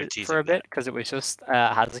they're disappointed for a teasing bit that. because it was just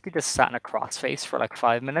Hazuki just sat in a crossface for like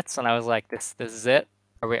 5 minutes, and I was like, "This is it?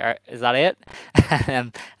 Is that it?"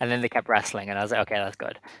 And then they kept wrestling, and I was like, "Okay, that's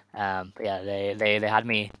good." But yeah, they had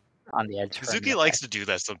me on the edge for a Hazuki minute there. likes to do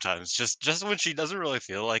that sometimes. Just when she doesn't really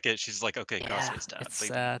feel like it, she's like, okay, Yeah, crossface time.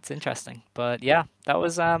 it's interesting, but yeah, that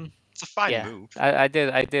was It's a fine yeah, move. I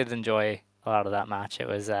did enjoy a lot of that match. It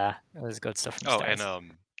was good stuff from Oh, and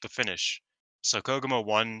Stars. the finish. So Koguma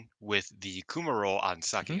won with the Kuma roll on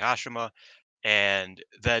Saki Hmm. Hashima, and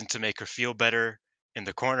then to make her feel better in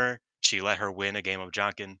the corner, she let her win a game of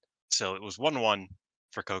Jonkin. So it was 1-1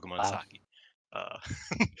 for Koguma and Wow. Saki. Uh,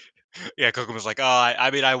 yeah, Koguma's like, oh,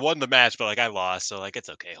 I mean, I won the match, but like I lost, so like it's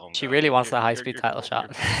okay, She homegirl. really Like wants the high speed you're title cool, you're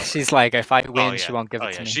shot. cool. Don't worry She's about like, it. if I Oh win, she yeah, won't give oh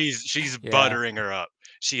it to yeah. me. She's Yeah, buttering her up.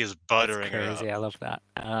 She is that's buttering her up. crazy. I love that.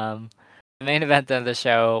 The main event of the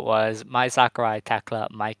show was Mai Sakurai, Tekla,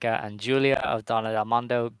 Maika, and Giulia of Donna Del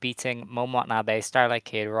Mondo beating Momo Watanabe, Starlight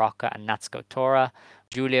Kid, Rocca, and Natsuko Tora.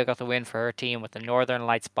 Giulia got the win for her team with the Northern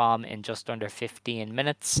Lights bomb in just under 15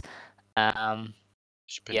 minutes. Um,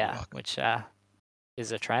 She pinned yeah, Rocca. which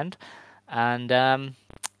is a trend. And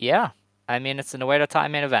yeah, I mean it's an Oedo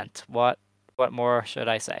time main event. What more should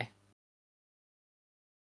I say?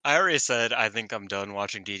 I already said I think I'm done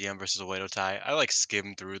watching DDM versus Oedo Tai. I like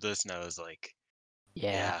skimmed through this and I was like,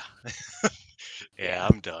 Yeah, yeah, yeah, yeah,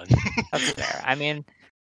 I'm done. that's fair. I mean,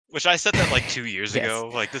 Which I said that like 2 years yes, ago.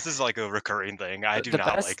 Like this is like a recurring thing. I the, do the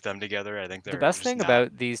not best like them together. I think the they're best just thing not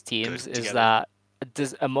about these good teams is together. that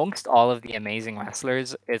amongst all of the amazing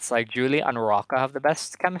wrestlers, it's like Julie and Rocca have the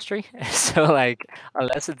best chemistry. So like,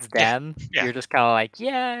 unless it's Yeah, them, yeah. you're just kind of like,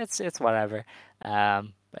 yeah, it's whatever.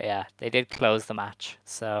 But yeah, they did close the match,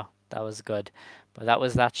 so that was good. But that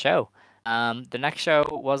was that show. The next show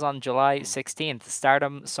was on July Hmm. 16th,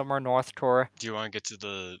 Stardom Summer North Tour. Do you want to get to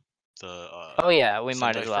the Oh yeah, we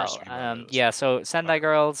might Sendai as first, well. or do you want to do this? Yeah, so Sendai Okay.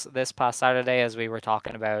 Girls this past Saturday, as we were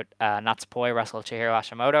talking about, Natsupoi wrestled Chihiro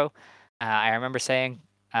Hashimoto. I remember saying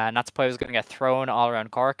Natsupoi was going to get thrown all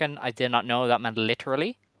around Korakuen. I did not know that meant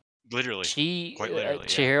literally. Literally, quite literally,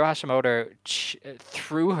 yeah. Chihiro Hashimoto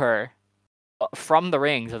threw her from the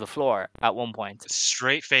ring to the floor at one point.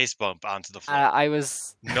 Straight face bump onto the floor. I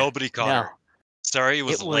was Nobody caught no, her. Sorry, it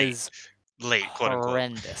was it late. was Late, quote unquote.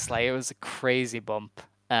 horrendous. Like it was a crazy bump.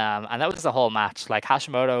 And that was the whole match. Like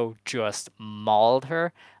Hashimoto just mauled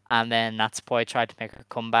her, and then Natsupoi tried to make her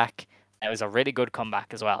comeback. It was a really good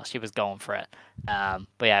comeback as well. She was going for it.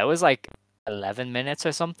 But yeah, it was like 11 minutes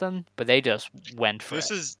or something, but they just went for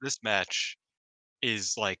it. This match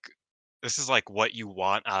is like this is like what you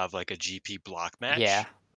want out of like a GP block Yeah, match.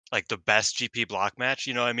 Like the best GP block match,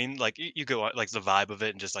 you know what I mean? Like you go like the vibe of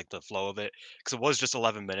it and just like the flow of it, because it was just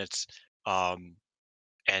 11 minutes. Um,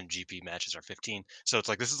 and GP matches are 15. So it's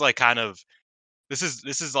like this is like kind of this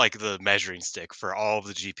is like the measuring stick for all of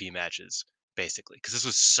the GP matches, basically, because this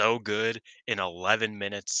was so good in 11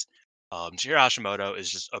 minutes. Chihiro Hashimoto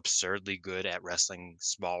is just absurdly good at wrestling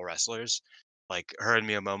small wrestlers, like her and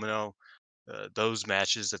Miyamoto. Those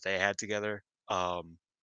matches that they had together,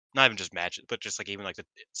 not even just matches, but just like even like the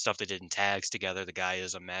stuff they did in tags together. The guy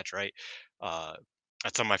is a match, right? Uh,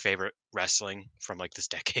 that's some of my favorite wrestling from like this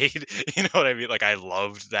decade. You know what I mean? Like I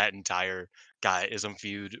loved that entire guyism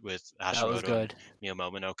feud with that was Hashimoto and good.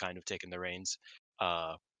 Miyamoto kind of taking the reins.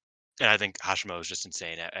 Uh, and I think Hashimoto is just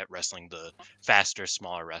insane at wrestling the faster,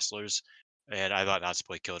 smaller wrestlers. And I thought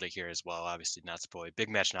Natsupoi killed it here as well. Obviously, Natsupoi, big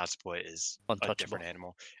match Natsupoi is a Untouchable. different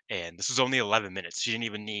animal. And this was only 11 minutes. She didn't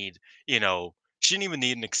even need, you know, she didn't even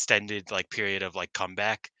need an extended like period of like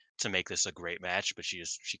comeback to make this a great match. But she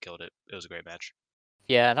killed it. It was a great match.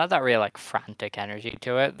 Yeah, it had that real like frantic energy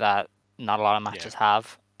to it that not a lot of Yeah, matches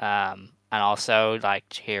have. And also like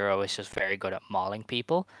Chihiro is just very good at mauling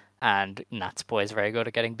people, and Natsupoi is very good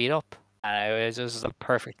at getting beat up. And it was just a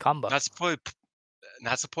perfect combo. Natsupoi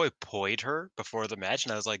Natsupoi poised her before the match,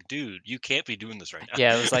 and I was like, dude, you can't be doing this right now.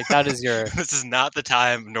 Yeah, it was like that is your This is not the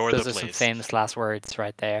time nor the those are some place. famous last words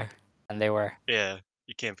right there, and they were Yeah,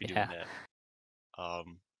 you can't be doing yeah that.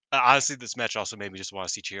 Honestly, this match also made me just want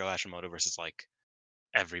to see Chihiro Hashimoto versus like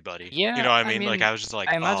everybody. You yeah. know what I I mean? Like mean, I was just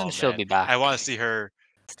like, I imagine oh she'll man, be back. I want to see her.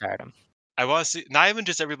 Stardom. I want to see not even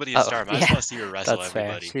just everybody in Oh Stardom. I just yeah, want to see her wrestle that's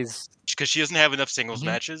fair. everybody She's because she doesn't have enough singles mhm.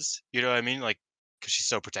 matches. You know what I mean? Like because she's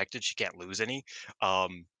so protected, she can't lose any.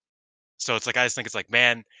 Um, so it's like I just think it's like,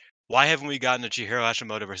 man, why haven't we gotten a Chihiro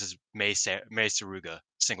Hashimoto versus Mei Saruga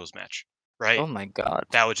singles match? Oh Right? my god.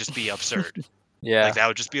 That would just be absurd. Yeah. Like, that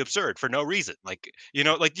would just be absurd for no reason. Like,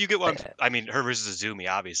 like, you get one. Yeah. I mean, her versus Azumi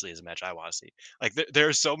obviously is a match I want to see. Like, there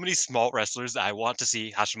are so many small wrestlers that I want to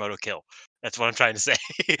see Hashimoto kill. That's what I'm trying to say.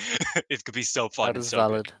 It could be so fun That and is so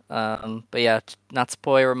good. valid. But yeah,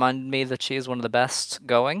 Natsupoi reminded me that she is one of the best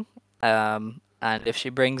going. And if she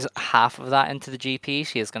brings half of that into the GP,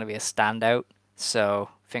 she is going to be a standout. So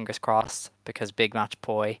fingers crossed, because Big Match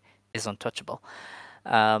Poi is untouchable.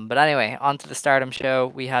 But anyway, on to the Stardom show.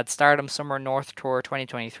 We had Stardom Summer North Tour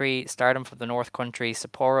 2023, Stardom for the North Country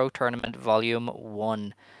Sapporo Tournament Volume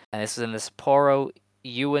 1. And this is in the Sapporo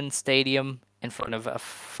Ewan Stadium in front of a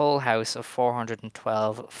full house of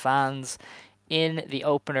 412 fans. In the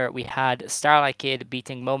opener, we had Starlight Kid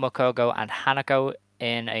beating Momo Kogo and Hanako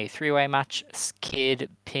in a three-way match. Kid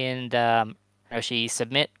pinned, she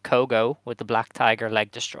submit Kogo with the Black Tiger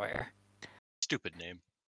Leg Destroyer. Stupid name.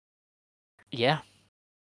 Yeah.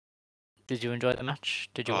 Did you enjoy the match?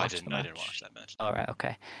 Did you Oh, watch the match? I didn't watch that match. All right,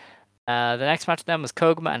 okay. The next match then was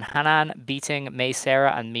Koguma and Hanan beating Mei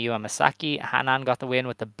Seira and Miyu Amasaki. Hanan got the win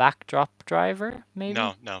with the backdrop driver, maybe?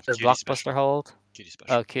 No, The cutie blockbuster special. hold. Cutie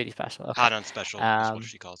special. Oh, cutie special. Okay. Hot on special is what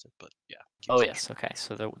she calls it, but yeah. Cutie Oh special. yes, okay.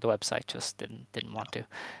 So the website just didn't want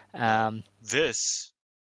to. This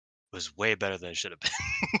was way better than it should have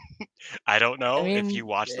been. I don't know if you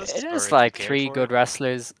watched this it or is if you like cared three for good it.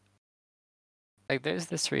 wrestlers. Like there's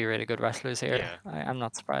three really good wrestlers here. Yeah. I'm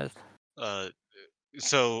not surprised.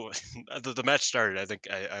 So the match started. I think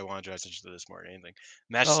I want to draw attention to this more than anything.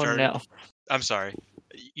 Match Oh started. no. I'm sorry.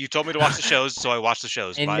 You told me to watch the shows, so I watched the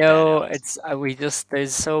shows. I My bad, know Alex. it's we just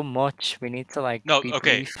there's so much we need to like No, be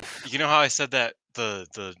okay. brief. You know how I said that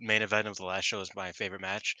the main event of the last show is my favorite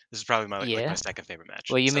match? This is probably my my Yeah. second favorite match.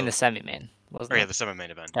 Well, you mean So, the semi-main, or wasn't yeah, it? the semi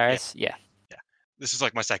main event. Yeah, Stars? Yeah. yeah. This is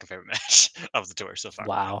like my second favorite match of the tour so far.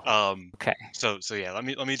 Wow. Okay. So yeah, let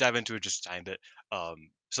me dive into it just a tiny bit.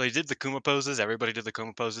 So he did the Kuma poses. Everybody did the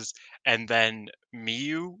Kuma poses, and then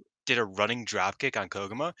Miyu did a running dropkick on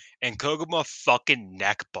Koguma, and Koguma fucking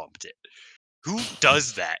neck bumped it. Who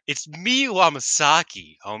does that? It's Miyu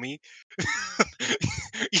Amasaki, homie.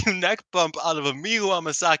 You neck bump out of a Miyu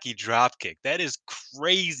Amasaki dropkick. That is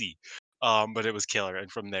crazy. But it was killer, and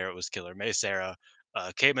from there it was killer. Mei Seira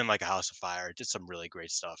came in like a house of fire. Did some really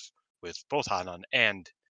great stuff with both Hanan and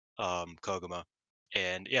Koguma,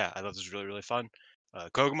 and yeah, I thought this was really fun.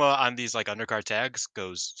 Koguma on these like undercard tags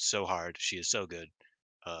goes so hard. She is so good.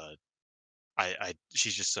 Uh,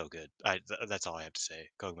 she's just so good. That's all I have to say.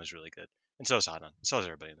 Koguma's really good, and so is Hanan. So is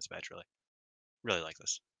everybody in this match. Really like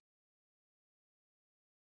this.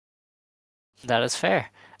 That is fair.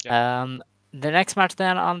 Yeah. The next match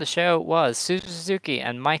then on the show was Suzuki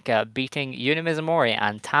and Maika beating Yuna Mizumori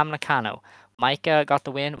and Tam Nakano. Maika got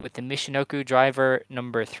the win with the Michinoku driver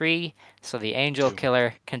number 3, so the Angel Two.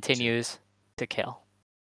 Killer continues to kill.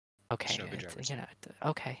 Okay, Shinobi drivers.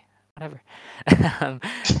 okay, whatever.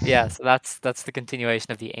 Yeah, so that's the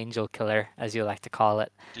continuation of the Angel Killer, as you like to call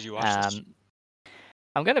it. Did you watch this?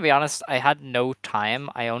 I'm gonna be honest, I had no time.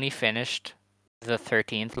 I only finished the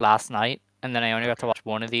 13th last night, and then I only got to Okay. watch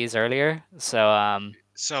one of these earlier. So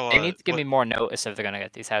So they need to give what me more notice if they're gonna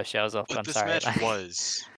get these house shows up. what I'm this sorry. match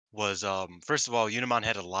was first of all, Unimon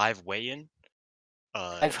had a live weigh-in.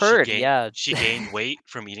 I've heard, yeah. She gained weight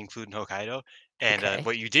from eating food in Hokkaido, and Okay.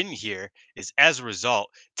 what you didn't hear is as a result,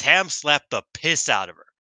 Tam slapped the piss out of her,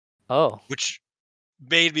 Oh. which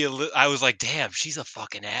made me I was like, "Damn, she's a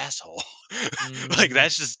fucking asshole." Like, Mm,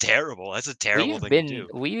 that's just terrible. That's a terrible we've thing to been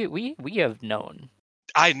do. we have known.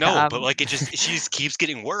 I know, but, like, she just keeps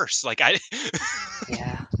getting worse. Like, I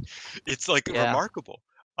Yeah. it's, like, Yeah. remarkable.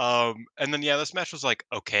 And then, yeah, this match was, like,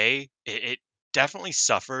 okay. It definitely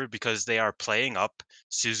suffered because they are playing up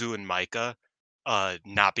Suzu and Micah,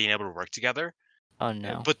 not being able to work together. Oh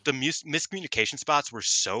no. But the miscommunication spots were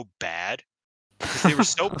so bad because they were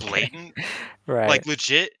so Okay. blatant. Right. Like,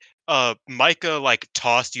 legit, Micah, like,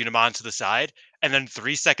 tossed Unimon to the side, and then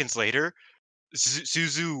 3 seconds later,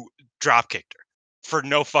 Suzu drop kicked her for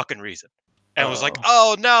no fucking reason, and was like,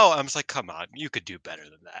 Oh. "Oh no!" I was like, "Come on, you could do better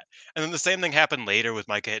than that." And then the same thing happened later with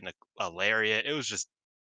Micah hitting a lariat. It was just,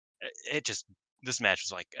 it just this match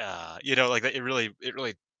was like, like it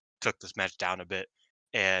really took this match down a bit.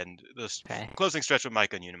 And this Okay. closing stretch with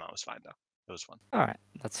Micah and Unimon was fine though. It was fun. All right.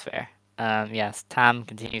 That's fair. Yes, Tam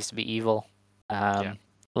continues to be evil. Yeah.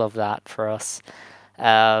 Love that for us.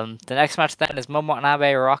 The next match then is Momo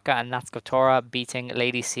Watanabe, Rocca, and Natsuko Tora beating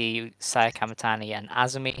Lady C, Saya Kamitani, and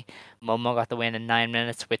Azumi. Momo got the win in 9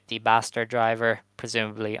 minutes with the Bastard driver,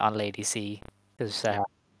 presumably on Lady C, because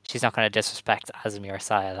she's not going to disrespect Azumi or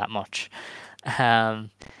Saya that much.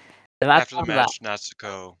 Um, the match After the after that. match,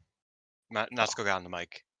 Natsuko got on the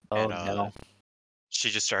mic Oh and no. she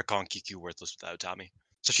just started calling QQ worthless without Utami.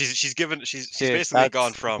 So she's Dude, basically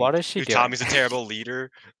gone that's from what is she doing? Utami's a terrible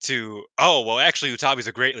leader to, oh well, actually Utami's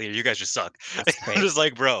a great leader. You guys just suck. That's I'm just crazy.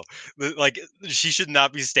 like, bro, like she should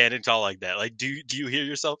not be standing tall like that. Like, do you hear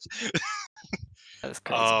yourself? That is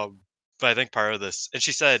crazy. Um, but I think part of this, and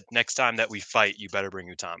she said next time that we fight, you better bring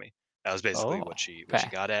Utami. That was basically Oh, what she okay.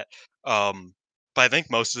 got at. Um, but I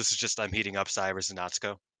think most of this is just I'm heating up Sai versus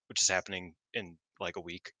Natsuko, which is happening in like a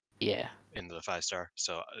week Yeah. in the 5 star.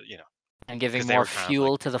 So And giving because they more were kind of like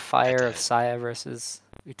fuel to the head fire to of head, Saya versus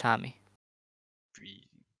Utami.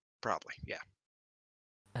 probably, yeah.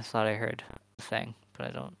 I thought I heard the thing, but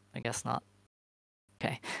I don't. I guess not.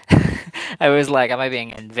 Okay. I was like, am I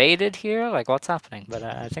being invaded here? Like, what's happening? But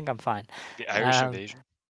I think I'm fine. The Irish Um, invasion.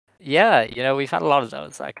 yeah, we've had a lot of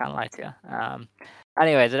those. I can't lie to you.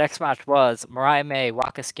 Anyway, the next match was Mariah May,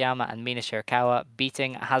 Waka Tsukiyama, and Mina Shirakawa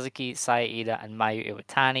beating Hazuki, Saya Ida, and Mayu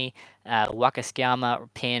Iwatani. Waka Tsukiyama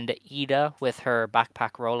pinned Ida with her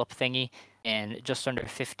backpack roll-up thingy in just under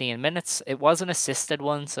 15 minutes. It was an assisted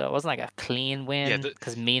one, so it wasn't like a clean Yeah, win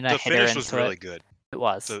because Mina the hit her finish was into it. really good. It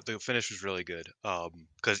was. The finish was really good.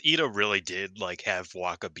 Because Ida really did like have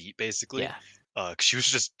Waka beat basically. Yeah. 'Cause she was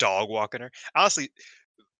just dog walking her. Honestly,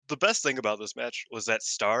 the best thing about this match was that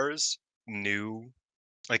Stars knew,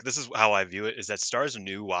 like, this is how I view it, is that Stars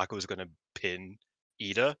knew Waka was gonna pin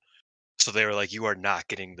Ida, so they were like, "You are not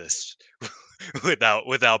getting this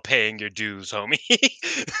without paying your dues, homie."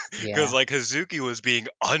 Because Yeah. like Hazuki was being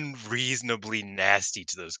unreasonably nasty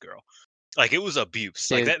to this girl. Like it was abuse.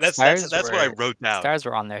 Like Dude, that's what I wrote down. stars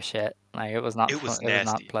were on their shit. Like it was not It was it was not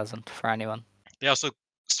nasty. pleasant for anyone. They also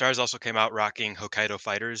Stars also came out rocking Hokkaido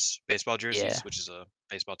Fighters baseball jerseys, Yeah. which is a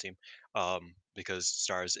baseball team. Because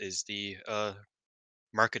Stars is the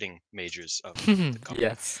marketing majors of the company.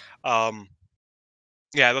 Yes. Um,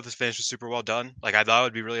 yeah, I thought this finish was super well done. Like I thought I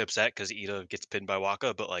would be really upset because Ida gets pinned by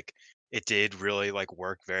Waka, but like it did really like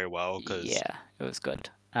work very well because Yeah, it was good.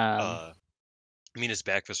 uh Mina's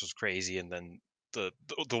back fist was crazy, and then the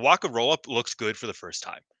Waka roll up looks good for the first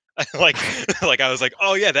time. like like I was like,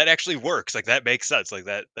 oh yeah, that actually works. Like that makes sense. Like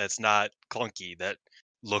that's not clunky. That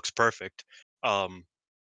looks perfect. Um,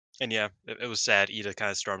 and yeah, it was sad. Ida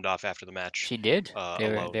kind of stormed off after the match, She did.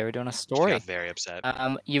 alone. They were doing a She got story. very upset.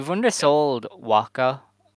 You've Yep. undersold Waka.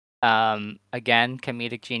 Again,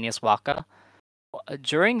 comedic genius Waka.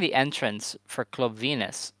 During the entrance for Club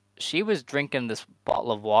Venus, she was drinking this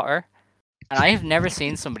bottle of water, and I have never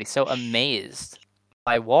seen somebody so amazed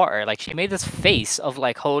by water. Like she made this face of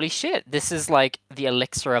like, "Holy shit, this is like the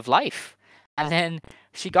elixir of life." And then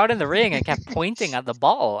she got in the ring and kept pointing at the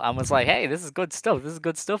bottle and was like, "Hey, this is good stuff. This is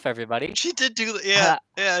good stuff, everybody." She did do that. Yeah, Uh,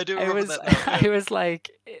 yeah, I do I remember was that now. Yeah. I was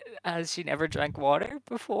like, has she never drank water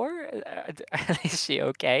before? Is she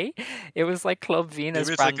okay? It was like Club Venus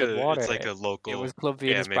Maybe branded it's like water. a It was local. Club Yeah,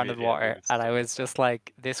 Venus maybe branded yeah, maybe water, it's and I different. was just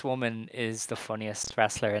like, this woman is the funniest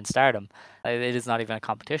wrestler in Stardom. It is not even a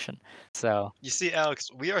competition. So You see, Alex,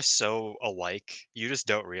 we are so alike. You just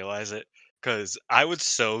don't realize it. Because I would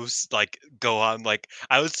so like go on like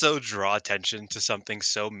I would so draw attention to something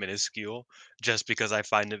so minuscule just because I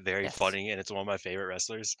find it very yes, funny and it's one of my favorite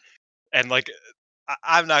wrestlers. And like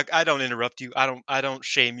I don't interrupt you. I don't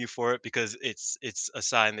shame you for it because it's a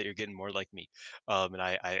sign that you're getting more like me. And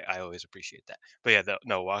I always appreciate that. But yeah,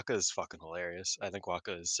 no, Waka is fucking hilarious. I think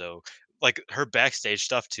Waka is so like her backstage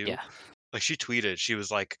stuff too. yeah. Like she tweeted, she was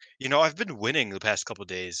like, I've been winning the past couple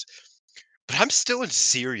days, but I'm still in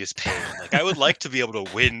serious pain. Like I would like to be able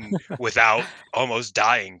to win without almost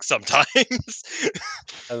dying sometimes."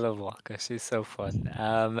 I love Waka. She's so fun.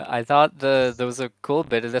 I thought there was a cool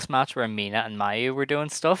bit of this match where Mina and Mayu were doing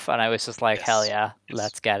stuff, and I was just like, hell Yes. yeah, Yes.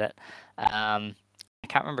 let's get it. I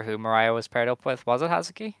can't remember who Mariah was paired up with. Was it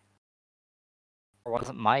Hazuki? Or was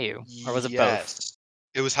it Mayu? Or was it both? Yes.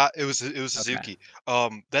 It was Okay. Suzuki.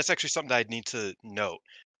 That's actually something I'd need to note.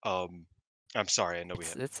 Um, I'm sorry, I know we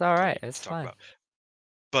It's had it's all right. plenty It's to talk fine. about.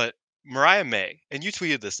 But Mariah May, and you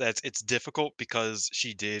tweeted this, that it's difficult because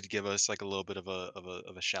she did give us like a little bit of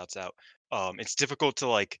a shouts out. It's difficult to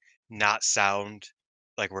like not sound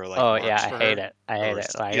like we're like Oh yeah, marks I for hate her, it. I or hate we're,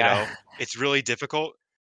 it. Like it's really difficult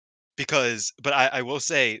because, but I will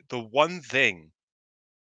say the one thing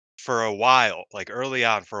for a while, like early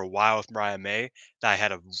on for a while with Mariah May that I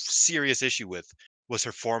had a serious issue with was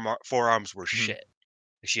her forearms were Mhm. shit.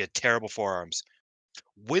 She had terrible forearms.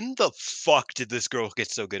 When the fuck did this girl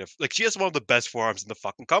get so good at, like, she has one of the best forearms in the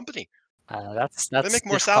fucking company. They That's make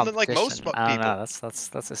more stiff sound than, like, most competition. I don't know. people.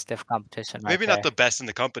 That's a stiff competition right Maybe not there. the best in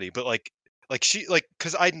the company, but, like, she like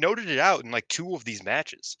because I noted it out in, like, 2 of these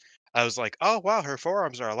matches. I was like, "Oh, wow, her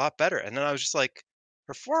forearms are a lot better," and then I was just like,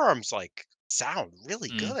 "Her forearms, like, sound really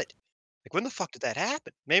Mm. good." Like, when the fuck did that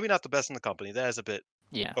happen? Maybe not the best in the company. That is a bit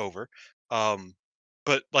Yeah. over. Um,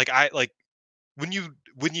 but like I like when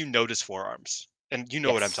you notice forearms, and you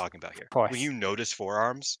know what I'm Yes. talking about Of here. When course. you notice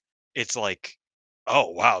forearms, it's like,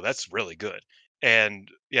 oh wow, that's really good. And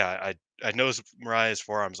yeah, I noticed Mariah's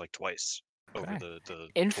forearms like twice over Okay. the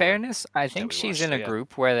In tour fairness, I that think we she's watched. in So a yeah,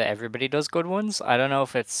 group where everybody does good ones. I don't know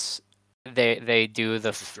if it's they do the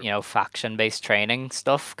this is true. faction based training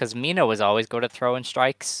stuff because Mina was always good at throwing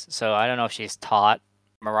strikes. So I don't know if she's taught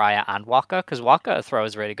Mariah and Waka because Waka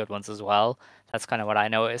throws really good ones as well. That's kind of what I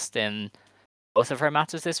noticed in both of her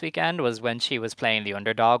matches this weekend was when she was playing the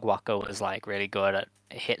underdog. Waka was like really good at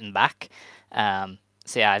hitting back. Um,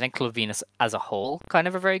 so yeah, I think Clavinus as a whole kind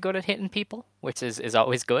of are very good at hitting people, which is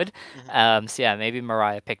always good. Hmm. So yeah, maybe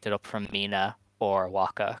Mariah picked it up from Mina or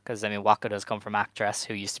Waka because I mean Waka does come from Actress,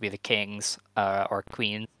 who used to be the kings or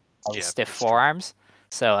queen of Yeah, stiff that's true. forearms.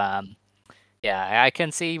 So yeah, I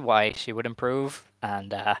can see why she would improve,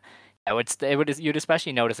 and you'd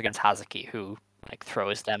especially notice against Hazuki, who like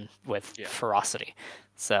throws them with Yeah. ferocity.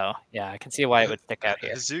 So yeah, I can see why it would stick out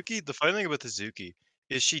here. Hazuki, the funny thing about Hazuki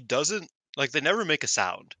is she doesn't like they never make a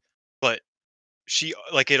sound, but she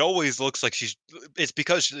like it always looks like it's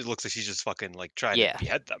because it looks like she's just fucking like trying to Yeah,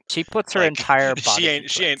 behead them. she puts her Like entire she body ain't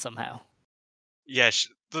into she it ain't somehow. yeah,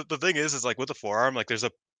 the thing is like with the forearm, like there's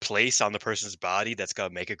a place on the person's body that's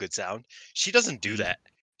gonna make a good sound. She doesn't do Mm. that.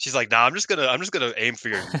 She's like, "Nah, I'm just gonna aim for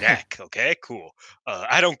your neck, okay? Cool.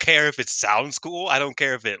 I don't care if it sounds cool. I don't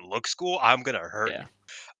care if it looks cool. I'm gonna hurt Yeah,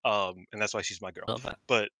 you." And that's why she's my girl. a little bit.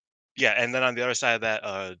 But yeah, and then on the other side of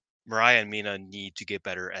that, Mariah and Mina need to get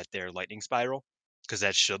better at their lightning spiral because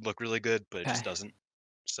that should look really good, but it Okay. just doesn't.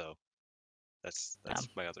 So that's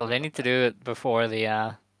my other Well, they note on need to that. do it before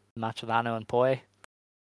the match with Ano and Poi.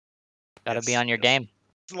 Got to be Yes, on your yes. game.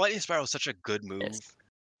 The lightning spiral is such a good Yes. move.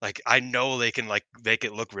 Like I know they can like make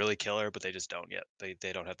it look really killer, but they just don't yet. They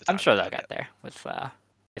don't have the I'm time sure for they'll that get yet. there with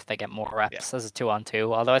if they get more Yeah. reps as a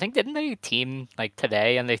 2-on-2. Although I think didn't they team like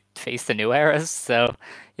today and they face the new eras, so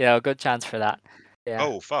good chance for that. Yeah,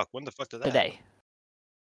 Oh fuck! When the fuck did that happen? today.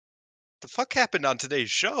 The fuck happened on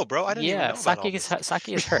today's show, bro? I didn't even Yeah, know about all this.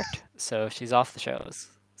 Saki is hurt, so she's off the shows.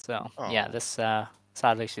 So yeah, Oh, this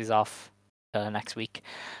sadly she's off next week.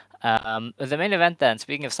 The main event then,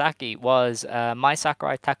 speaking of Saki, was Mai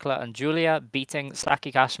Sakurai, Tekla, and Giulia beating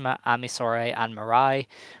Saki Kashima, Ami Sourei, and Mirai.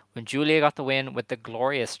 When Giulia got the win with the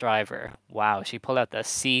glorious driver, wow, she pulled out the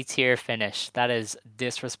C tier finish. That is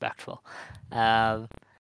disrespectful. Um,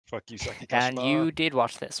 fuck you, Saki and Kashima. you did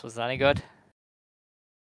watch this. Was that any good?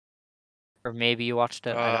 Or maybe you watched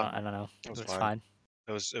it. Uh, I don't know. it It was was fine. fine.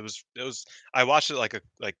 It was. I watched it like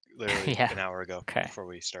literally Yeah. an hour ago Okay. before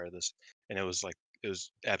we started this, and it was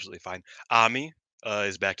absolutely fine. Ami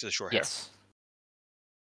is back to the short hair. Yes.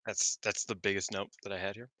 That's the biggest note that I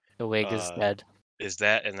had here. The wig is Uh, dead. is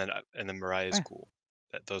that and then Mariah is Okay. cool.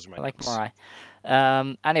 Those are my I like notes.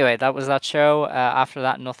 Mirai. Anyway, that was that show. After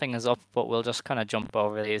that, nothing is up, but we'll just kind of jump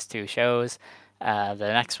over these two shows. The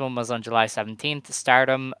next one was on July 17th,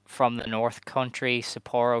 Stardom from the North Country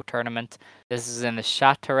Sapporo tournament. This is in the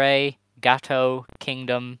Chateauray Gato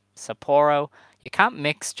Kingdom, Sapporo. You can't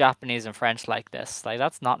mix Japanese and French like this. Like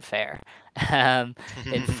that's not fair. Um,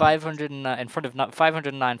 in 500 in front of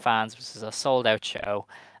 509 fans, which is a sold out show.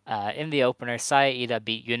 In the opener, Saya Ida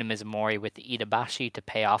beat Yuna Mizumori with the Idabashi to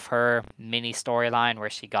pay off her mini storyline where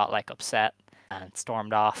she got like upset and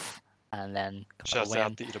stormed off and then got a Shouts out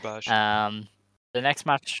win. to Itabashi. Um, the next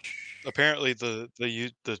match, Apparently, the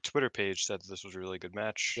Twitter page said this was a really good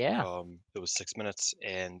match. yeah, It was 6 minutes,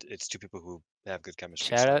 and it's two people who have good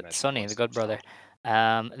chemistry, shout so I out imagine it Sonny, the was good brother.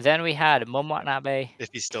 solid. Then we had Momo If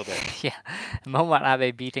he's still there. yeah,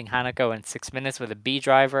 Momo beating Hanako in 6 minutes with a B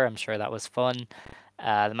driver. I'm sure that was fun.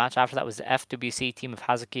 The match after that was the FWC team of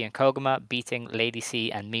Hazuki and Koguma beating Lady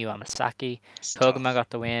C and Miyu Amasaki. It's Koguma tough. got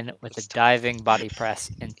the win with a It's tough. diving body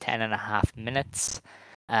press in 10.5 minutes.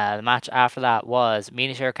 The match after that was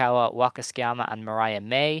Mina Shirakawa, Waka Tsukiyama, and Mariah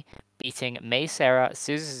May beating Mei Sarah,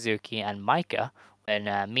 Suzu Suzuki, and Maika when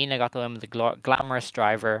Mina got the win with the glamorous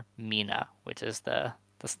driver Mina, which is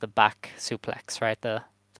that's the back suplex, right? The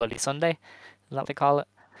Bloody Sunday, is that what they call it?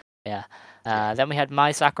 Yeah. Yeah. Then we had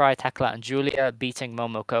Mai Sakurai, Tekla, and Giulia beating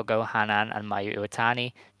Momoko, Hanan, and Mayu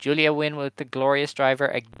Iwatani. Giulia win with the glorious driver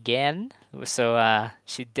again. So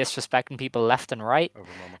she disrespecting people left and right.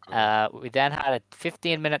 Over Momokogo. We then had a Yeah.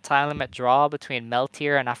 15-minute time limit draw between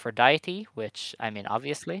Meltier and Aphrodite, which, I mean,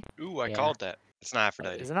 obviously. Ooh, I Yeah. called that. It's not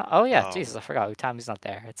Aphrodite. Isn't it? Oh, yeah. Um, Jesus, I forgot. Utami's not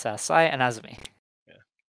there. It's Saya and Azumi. yeah.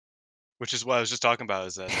 Which is what I was just talking about.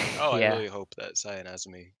 Is that it's like, oh, I Yeah. really hope that Sai and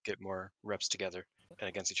Azumi get more reps together. and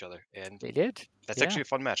against each other, and They did. that's Yeah. actually a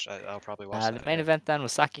fun match. I'll probably watch The that. main Yeah. event then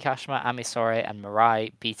was Saki Kashima, Ami Sourei, and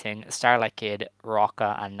Mirai beating Starlight Kid,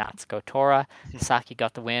 Rocca, and Natsuko Tora. Saki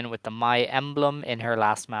got the win with the Mai emblem in her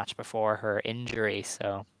last match before her injury.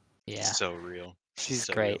 So, yeah, So real. She's she's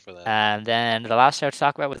so real great. for that. And then the last show to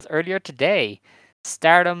talk about was earlier today.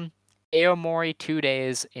 Stardom, Aomori 2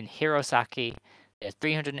 days in Hirosaki. There's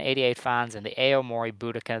 388 fans in the Aomori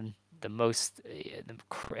Budokan, the most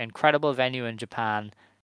incredible venue in Japan,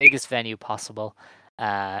 biggest venue possible.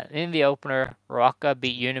 In the opener, Rocca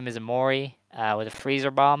beat Yuna Mizumori with a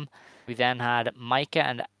freezer bomb. We then had Maika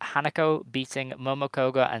and Hanako beating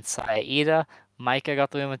Momokoga and Saida. Maika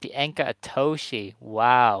got the win with the Enka Atoshi.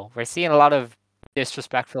 Wow, we're seeing a lot of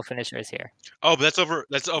disrespectful finishers here. Oh, but that's over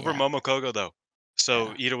Yeah, Momokogo though.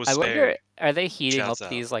 So yeah. Ida was I wonder, spared. are they heating Shouts up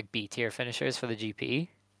out. these like B tier finishers for the GP?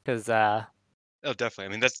 Because Oh, definitely. I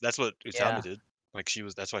mean, that's what Utami yeah, did. Like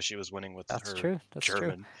that's why she was winning with that's her true. That's true.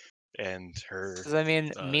 German and her Because I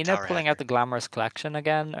mean, Mina Tower pulling out Hacker. the glamorous collection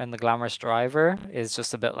again and the glamorous driver is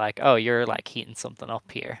just a bit like, oh, you're like heating something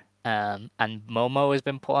up here. And Momo has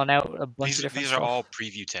been pulling out a bunch of These different these are all stuff.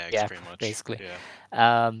 preview tags, Yeah, pretty much. basically.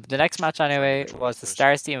 Yeah, The next match for any anyway actual was the wrestlers.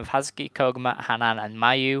 Stars team of Hazuki, Koguma, Hanan, and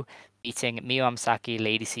Mayu beating Miyu Amasaki,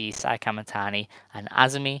 Lady C, Sai Kamatani, and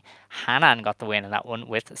Azumi. Hanan got the win in that one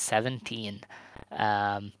with 17.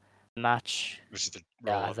 Um, match Which is the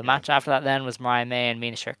roll up. the Yeah. match after that then was Mirai May and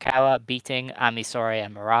Mina Shirakawa beating Ami Sourei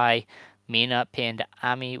and Mirai. Mina pinned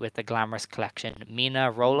Ami with the Glamorous Collection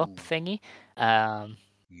Mina roll up Ooh, thingy. Um,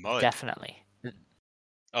 mud. definitely.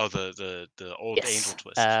 Oh, the old angel Yes.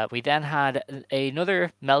 twist. We then had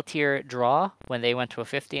another Meltier draw when they went to a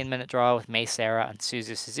 15-minute draw with Mei Sarah and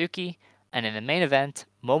Suzu Suzuki. And in the main event,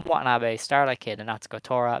 Momo Watanabe, Starlight Kid, and Natsuko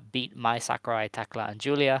Tora beat Mai Sakurai, Tekla, and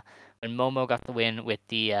Giulia. And Momo got the win with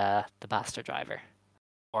the Bastard Driver,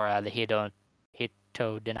 or the Hito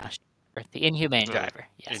Dinashi, or the Inhumane The Driver.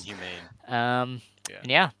 Yes. inhumane. Yeah. And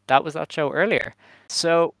yeah, that was that show earlier.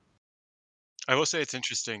 So I will say it's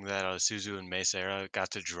interesting that Suzu and Meisera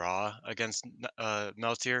got to draw against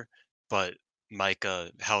Meltier, but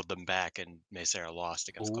Micah held them back and Meisera lost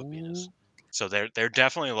against Club Venus. ooh, So they're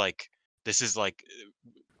definitely like this is like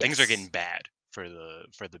things are getting yes, bad for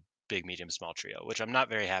the big medium small trio, which I'm not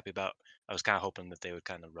very happy about. I was kind of hoping that they would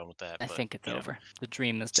kind of run with that, I but think it's over. The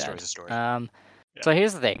dream is story's dead. a story. Yeah. So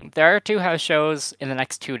here's the thing: there are two house shows in the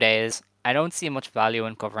next 2 days. I don't see much value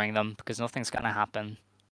in covering them because nothing's gonna happen.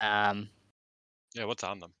 Um, Yeah, what's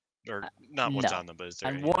on them? Or not what's no, on them, but is there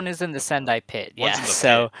and one anything is in the of note? Sendai pit. One's Yeah, in the pit.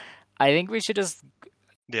 so I think we should just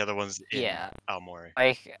The other one's in yeah, Aomori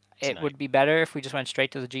like it tonight. would be better if we just went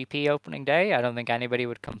straight to the GP opening day. I don't think anybody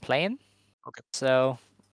would complain. Okay. So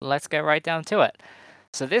let's get right down to it.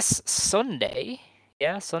 So this Sunday,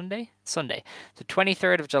 yeah, Sunday, the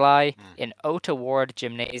 23rd of July Mm. in Ota Ward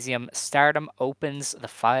Gymnasium, Stardom opens the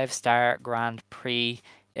 5-star Grand Prix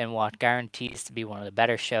in what guarantees to be one of the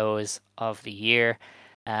better shows of the year.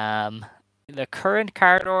 Um, the current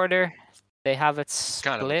card order, they have it It's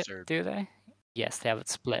kind of split, absurd. do they? Yes, they have it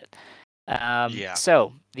split. Yeah.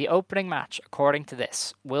 So the opening match, according to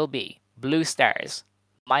this, will be Blue Stars,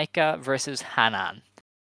 Micah versus Hanan.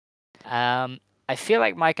 I feel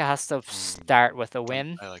like Micah has to Mm, start with a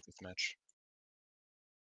win. I like this match.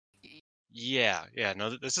 Yeah, yeah. No,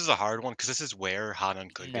 this is a hard one because this is where Hanan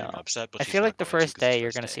could get No, an upset, but I she's feel not like the going to first because it's day you're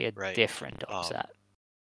first gonna day, see a right? different Um, upset.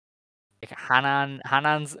 Like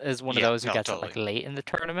Hanan's is one of yeah, those who no, gets it like totally. late in the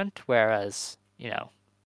tournament, whereas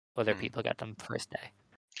other Mhm. people get them first day.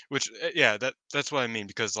 Which, yeah, that's what I mean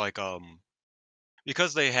because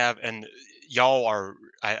because they have and y'all are.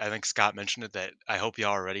 I think Scott mentioned it that I hope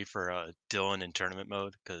y'all are ready for Dylan in tournament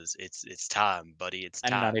mode because it's time, buddy. It's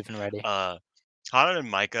I'm not time. even ready. Uh, Hanan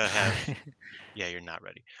and Micah have. Yeah, you're not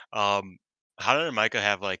ready. Um, Hanan and Micah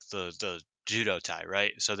have like the judo tie,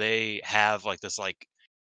 right? So they have like this like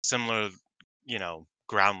similar,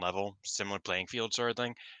 ground level, similar playing field sort of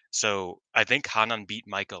thing. So I think Hanan beat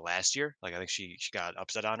Micah last year. Like I think she got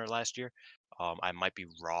upset on her last year. I might be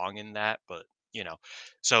wrong in that, but you know,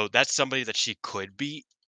 so that's somebody that she could beat,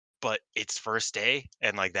 but it's first day,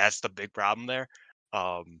 and like that's the big problem there.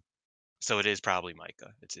 Um, so it is probably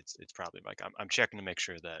Micah. It's probably Micah. I'm checking to make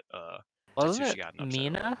sure that to see Wasn't if she it got an upset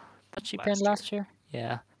over Mina that she pinned last year. last year?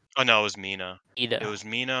 Yeah, Oh no, it was Mina. It Ida. was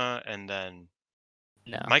Mina, and then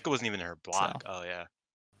No, Micah wasn't even in her so block. Oh yeah,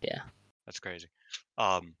 yeah. that's crazy.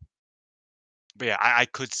 Um, but yeah, I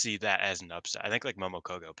could see that as an upset. I think like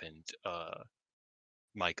Momokogo pinned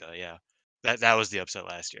Micah. Yeah, that was the upset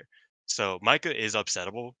last year. So Micah is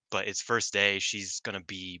upsettable, but it's first day. She's gonna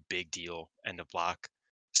be big deal end of block.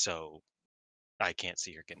 So I can't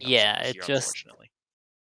see her getting upset Yeah, it here, just unfortunately.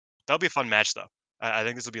 That'll be a fun match though. I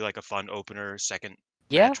think this will be like a fun opener, second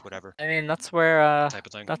Yeah, match, whatever I mean type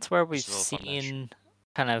of thing. that's where we've Just a little fun match. seen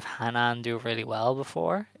kind of Hanan do really well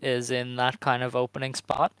before, is in that kind of opening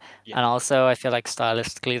spot. Yeah. And also I feel like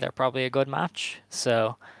stylistically they're probably a good match.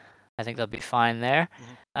 So I think they'll be fine there.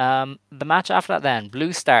 Mhm. The match after that then,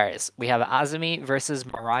 Blue Stars. We have Azumi versus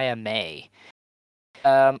Mariah May.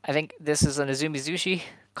 I think this is an Azumi Zushi.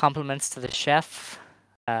 Compliments to the chef.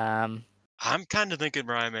 I'm kind of thinking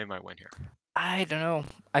Mariah May might win here. I don't know.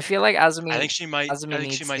 I feel like I think Azumi she might. I Azumi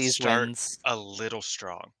think she needs might these start wins. a little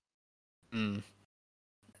strong. Mm,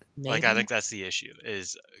 Like I maybe. think that's the issue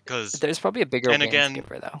is because, There's probably a bigger and win to again, give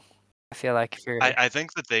her though. I feel like if you're I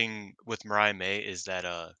think the thing with Mariah May is that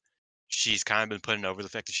she's kind of been putting over the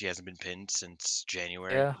fact that she hasn't been pinned since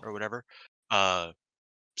January yeah. or whatever. Uh,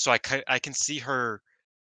 so I can see her.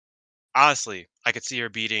 Honestly, I could see her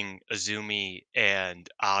beating Azumi and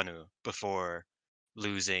Anu before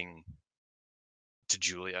losing to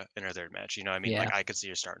Giulia in her third match. You know what I mean? Yeah. Like I could see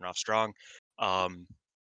her starting off strong. Um,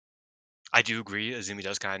 I do agree Azumi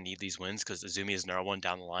does kind of need these wins because Azumi is another one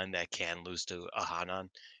down the line that can lose to a Hanan.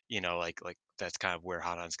 You know, like that's kind of where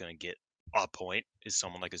Hanan's going to get a point is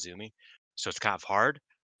someone like Azumi. So it's kind of hard,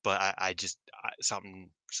 but I just something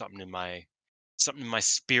in my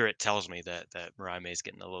spirit tells me that Mirai May is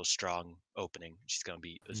getting a little strong opening. She's going to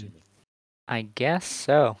beat Mm, Azumi. I guess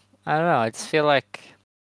so. I don't know. I just feel like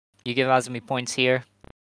you give Azumi points here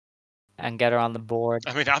and get her on the board.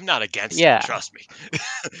 I mean, I'm not against it. Yeah. Trust me.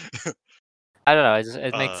 I don't know.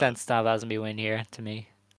 It makes uh, sense to have Azumi win here to me.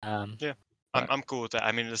 Yeah, I'm But I'm cool with that.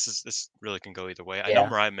 I mean, this really can go either way. I know yeah.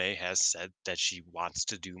 Mariah May has said that she wants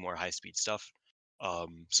to do more high speed stuff. So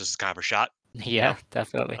this is kind of her shot. You Yeah, know,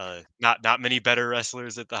 definitely. not many better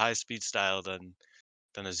wrestlers at the high speed style than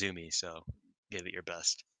Azumi. So give it your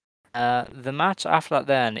best. The match after that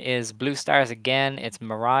then is Blue Stars again. It's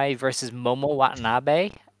Mirai versus Momo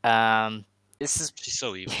Watanabe. This is She's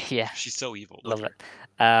so evil. yeah, She's so evil. Look love at it.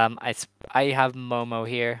 her. I have Momo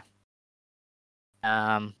here.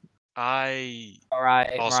 Um, I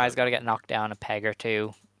also Mirai's have got to get Momo here. knocked down a peg or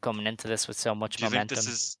two coming into this with so much Do you think this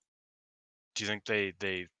momentum. is? Do you think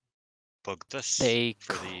they booked this They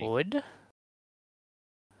for the could.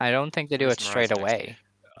 I don't think they do where's it straight Mariah's next? away.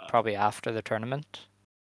 Uh, Probably after the tournament.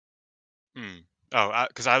 hmm. Oh,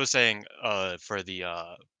 because I was saying for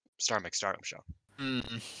the Star Mix Stardom show.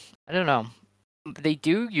 Mm, I don't know. They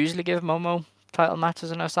do usually give Momo title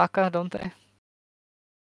matches in Osaka, don't they?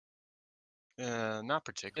 Not Really?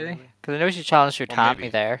 particularly. Because I know she challenged Well, Utami maybe.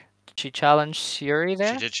 there. Did she challenge Suri She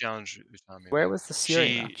there? did challenge Utami Where there. was the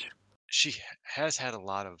Suri She match? has had a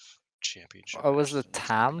lot of championship Or was matches the in AEW.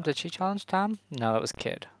 Tam? Not Did she gonna lie. challenge Tam? No, that was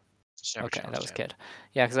Kid. She never Okay, that challenged was Tam Kid.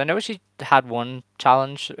 Yeah, because I know she had one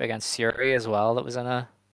challenge against Suri as well that was in a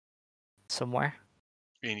somewhere.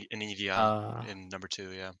 in EDI Uh, in number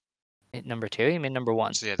two. Yeah. number two? You mean number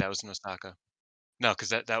one? So yeah, that was in Osaka. No, because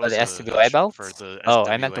that Oh, the was SWA for belt? the Oh,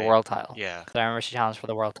 I meant the SWA. world title. Yeah. Because I remember she challenged for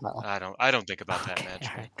the world title. I don't think about that Okay, match,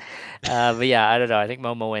 man. alright. But yeah, I don't know. I think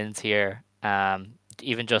Momo wins here.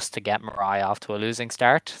 Even just to get Mariah off to a losing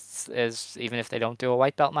start is even if they don't do a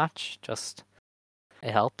white belt match, just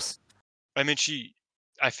it helps. I mean,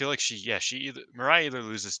 I feel like she either Mariah either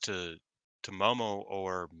loses to Momo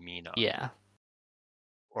or Mina Yeah,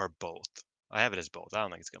 or both. I have it as both. I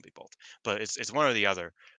don't think it's gonna be both, but it's one or the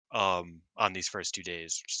other. On these first 2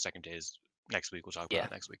 days, second days next week. We'll talk about yeah.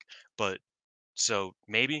 it next week. But so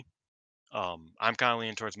maybe I'm kind of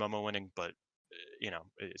leaning towards Momo winning, but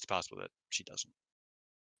it's possible that she doesn't.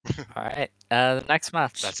 All right. The next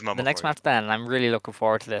match. That's The Momo next for you. match then. I'm really looking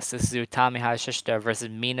forward to this. This is Utami Hayashishita versus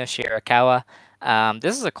Mina Shirakawa.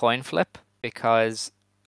 This is a coin flip because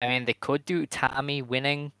I mean they could do Utami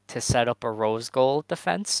winning to set up a rose gold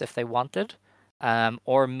defense if they wanted.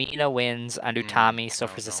 Or Mina wins and Utami I don't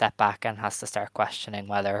suffers a know. setback and has to start questioning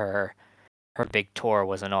whether her big tour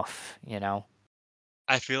was enough, you know.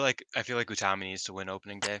 I feel like Utami needs to win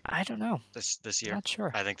opening day I don't know. this year. Not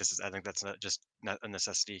sure. I think that's not a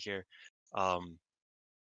necessity here. Um,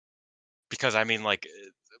 because I mean, like,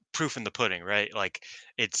 proof in the pudding, right? Like,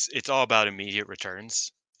 it's all about immediate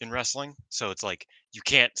returns in wrestling. So it's like you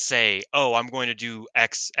can't say, "Oh, I'm going to do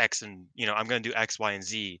X, X, and I'm going to do X, Y, and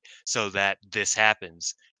Z so that this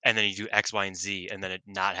happens," and then you do X, Y, and Z, and then it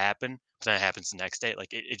not happen, but then it happens the next day. Like,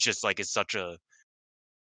 it's just like it's such a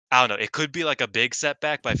I don't know. It could be like a big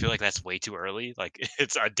setback, but I feel like that's way too early. Like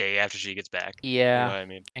it's a day after she gets back. You know Yeah, what I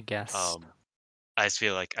mean? I guess. Um, I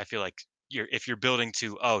feel like if you're building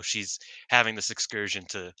to, oh, she's having this excursion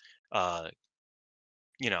to uh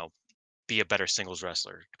you know be a better singles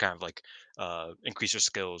wrestler, kind of like increase her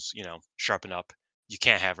skills, sharpen up. You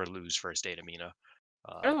can't have her lose first day to Mina.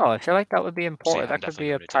 I don't know. I feel like that would be So important. yeah, I'm That could definitely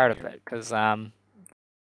be a giving it to part Ami of here. it because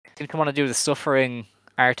seem to want to do the suffering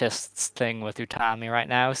artists thing with Utami right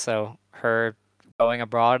now. So her going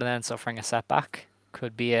abroad and then suffering a setback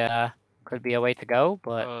could be a way to go.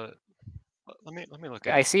 But Uh, let me look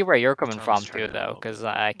I at see where you're coming Utami's from too, tournament a though, little bit. because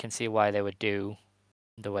I can see why they would do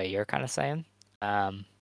the way you're kind of saying. Um,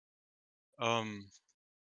 Um,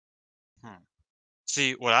 hmm.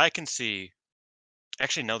 See what I can see.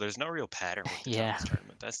 Actually, no, there's no real pattern with yeah, Utami's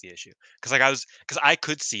tournament. That's the issue. Because I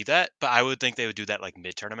could see that, but I would think they would do that like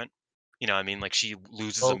mid tournament. You know, what I mean, like she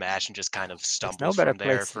loses a well, match and just kind of there's no stumbles better from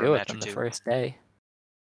there place to for a do it match or than the two. first day.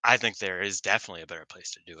 I think there is definitely a better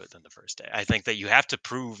place to do it than the first day. I think that you have to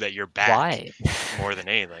prove that you're back Why? more than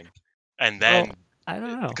anything, and Well, then I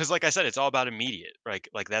don't know. because like I said, it's all about immediate. Like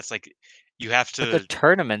that's like you have But the to.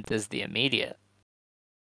 tournament is the immediate.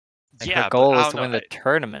 Like her Yeah, but goal I is don't to know. win the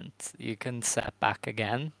tournament. You can set back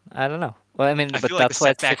again. I don't know. Well, I mean, I but feel like the that's why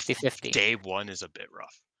it's setback 50-50. day one is a bit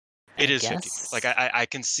rough. It I is 50. Like guess. I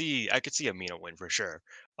can see I could see Amina win for sure.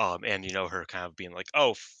 And her kind of being like,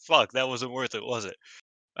 "Oh fuck, that wasn't worth it, was it?"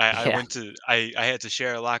 I Yeah. went to I had to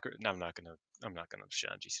share a locker. No, I'm not gonna shit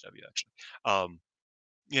on GCW actually. Um,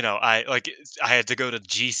 I had to go to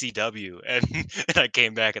GCW and and I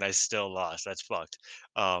came back and I still lost. That's fucked.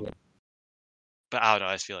 Yeah. Um, but I don't know.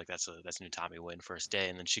 I just feel like that's an Utami win first day,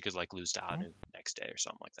 and then she could like lose to Oh, Anu next day or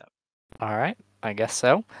something like that. all right. I guess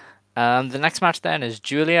so. The next match then is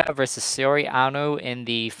Giulia versus Siori Ano in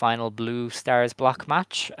the final Blue Stars block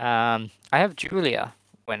match. I have Giulia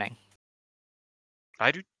winning.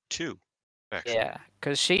 I do too, actually. Yeah,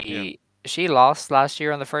 because Yeah. she lost last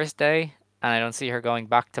year on the first day, and I don't see her going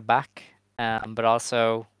back to back. But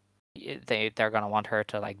also, they're gonna want her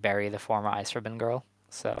to like bury the former Ice Ribbon girl.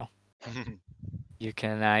 So you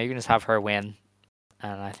can just have her win,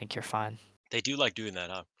 and I think you're fine. They do like doing that,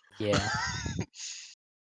 huh? Yeah.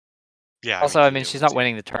 Yeah, I mean Also, I mean, Julia she's wins not here.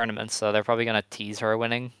 winning the tournament, so they're probably gonna tease her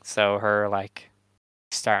winning. So her like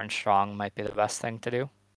starting strong might be the best thing to do.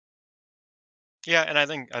 Yeah, and I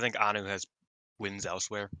think Anu has wins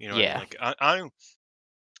elsewhere. You know what I mean? Yeah. Like Anu,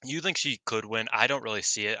 you think she could win? I don't really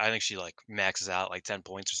see it. I think she like maxes out like 10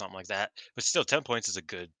 points or something like that. But still, 10 points is a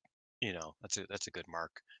good, that's a good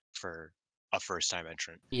mark for a first time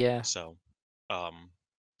entrant. Yeah. So, um,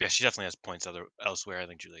 yeah, she definitely has points elsewhere. I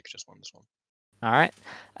think Julia could just win this one. All right.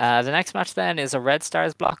 The next match then is a Red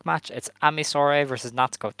Stars block match. It's Amisore versus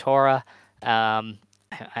Natsuko Tora. I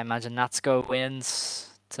imagine Natsuko wins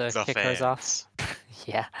to The kick hers off. fans.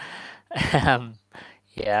 Yeah. Um,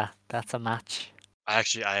 yeah, that's a match. I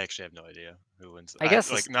actually have no idea who wins. I I guess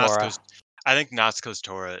like it's Tora. Natsuko's. I think Natsuko's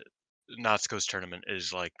tournament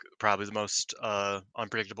is like probably the most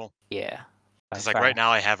unpredictable. Yeah, by Because like right far.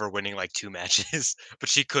 now I have her winning like two matches, but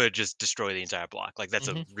she could just destroy the entire block. Like that's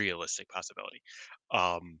a Hmm. realistic possibility.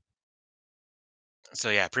 Um, so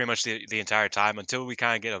yeah, pretty much the entire time until we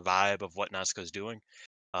kind of get a vibe of what Natsuko's doing.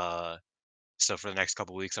 Uh, so for the next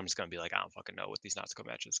couple weeks, I'm just gonna be like, I don't fucking know with these Natsuko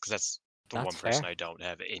matches because that's the That's one person fair. I don't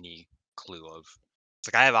have any clue of.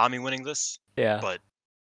 It's like I have Ami winning this, Yeah. but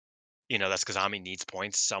that's because Ami needs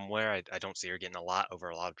points somewhere. I don't see her getting a lot over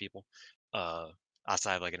a lot of people. Uh,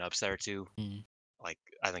 Outside of like an upset or two, Mm. like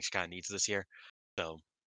I think she kind of needs this year. So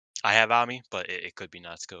I have Ami, but it could be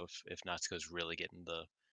Natsuko if Natsuko's really getting the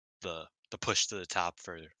push to the top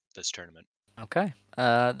for this tournament. Okay.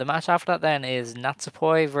 The match after that then is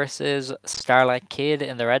Natsupoi versus Starlight Kid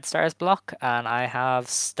in the Red Stars block, and I have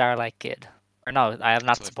Starlight Kid. Or no, I have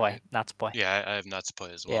I totally Natsupoi. forget. Natsupoi. Yeah, I have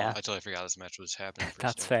Natsupoi as well. Yeah, I totally forgot this match was happening first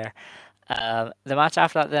that's day. fair. The match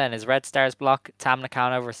after that then is Red Stars block, Tam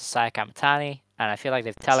Nakano versus Saya Kamatani, and I feel like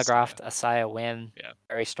they've Yeah, telegraphed a Saya win yeah.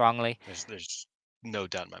 very strongly. There's no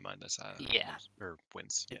doubt in my mind that's Yeah, lose or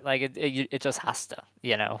wins. Yeah. like it just has to,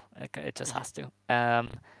 it just Mhm. has to.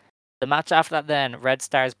 The match after that then, Red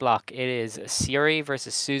Stars block, it is Siri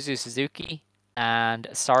versus Suzu Suzuki, and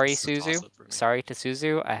sorry This is a toss Suzu, up for me. sorry to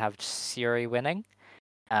Suzu, I have Siri winning.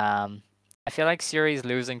 Um, I feel like Siri's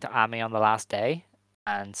losing to Ami on the last day,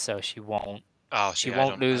 and so Oh, she see, won't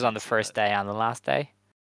I lose on don't the see that. first day and the last day.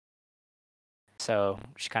 So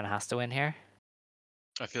she kind of has to win here.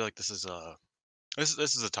 I feel like this is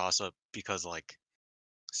a toss up because like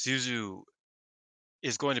Suzu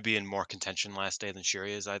is going to be in more contention last day than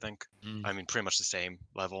Shuri is, I think. Mm. I mean, pretty much the same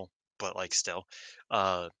level, but like still.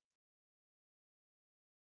 Uh,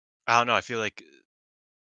 I don't know. I feel like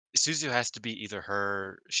Suzu has to be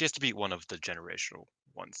she has to be one of the generational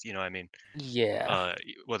ones. You know what I mean? Yeah.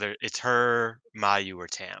 Whether it's her, Mayu, or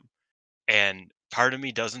Tam. And part of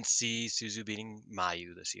me doesn't see Suzu beating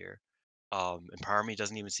Mayu this year. And part of me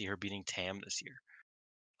doesn't even see her beating Tam this year.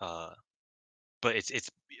 Uh, but it's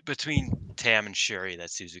between Tam and Shuri that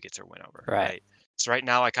Suzu gets her win over, Right. right? So right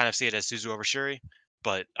now I kind of see it as Suzu over Shuri,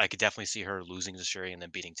 but I could definitely see her losing to Shuri and then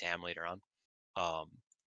beating Tam later on. Um,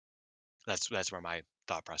 that's where my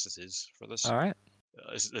thought process is for this. All right.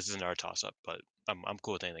 This is another toss up, but I'm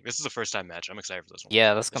cool with anything. This is the first time match. I'm excited for this one.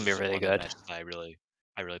 Yeah, that's This gonna be was really one of the good. matches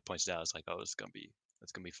I really pointed out. I was like, oh, it's gonna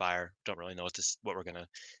be fire. Don't really know what we're gonna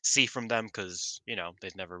see from them because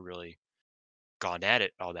they've never really gone at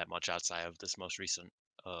it all that much outside of this most recent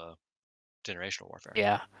uh generational warfare.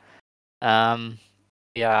 Yeah. Um.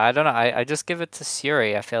 Yeah, I don't know. I just give it to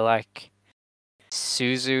Suri. I feel like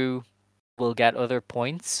Suzu will get other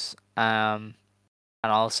points.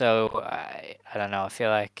 And also, I don't know. I feel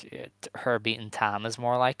like her beating Tam is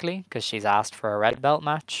more likely because she's asked for a red belt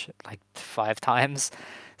match like 5 times.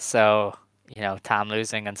 So, Tam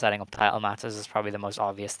losing and setting up title matches is probably the most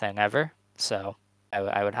obvious thing ever. So,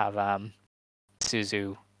 I would have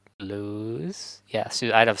Suzu lose. Yeah,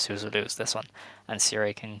 I'd have Suzu lose this one, and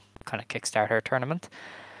Siri can kind of kickstart her tournament.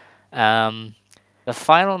 Um, the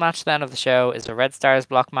final match then of the show is a Red Stars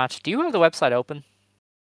block match. Do you have the website open?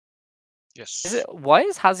 Yes, Why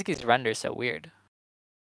is Hazuki's render so weird?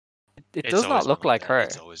 It it's does not always been look like like that.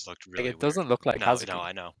 It's her. always looked Like really it weird. doesn't look like No, no, Hazuki.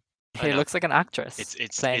 I It know. looks like an actress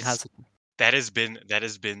playing It's Hazuki. that has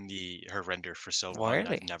been the her render for so long, and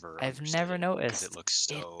I've Really? never I've understood never it because it noticed. looks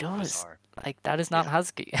It so does. bizarre. Like that is not Yeah,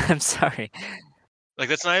 Hazuki. I'm sorry. like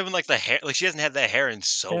that's not even like the hair. Like she hasn't had that hair in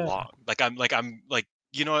so Yeah. long. I'm like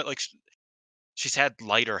what? Like she's had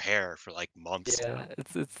lighter hair for like months Yeah, now.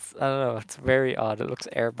 it's I don't know, it's very odd. It looks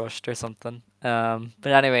airbrushed or something.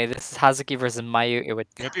 But anyway, this is Hazuki versus Mayu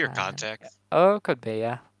Maybe your Iwatani. contacts. Oh, could be,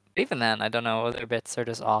 yeah. Even then, I don't know, other bits are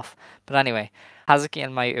just off. But anyway, Hazuki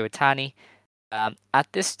and Mayu Iwatani.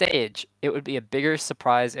 At this stage, it would be a bigger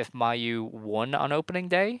surprise if Mayu won on opening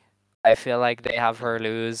day. I feel like they have her Mhm.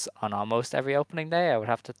 lose on almost every opening day. I would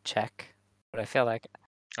have to check, but I feel like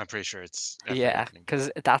I'm pretty sure it's every yeah, opening day.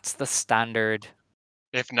 because that's the standard.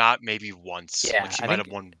 If not, maybe once. Like Yeah, she I might have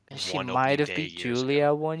think won she one might opening have day beat years ago.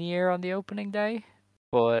 Giulia one year on the opening day,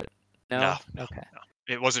 but No, no, no, okay. no.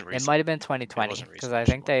 It wasn't It recent. might have been It 2020 wasn't because recent I that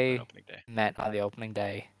she think won an they opening day. met on the opening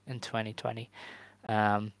day in 2020.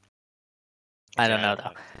 Um, I Okay, don't I know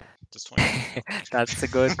don't. though. Does 2020 have opening That's a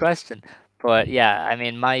good question. But yeah, I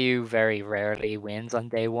mean, Mayu very rarely wins on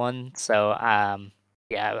day one, so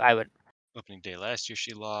yeah, I would. Opening day last year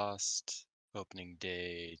she lost. Opening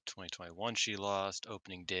day 2021 she lost.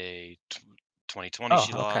 Opening day 2020 Oh,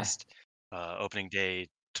 she okay. lost. Opening day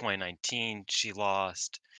 2019 she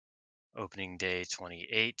lost. Opening day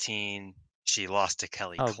 2018 she lost to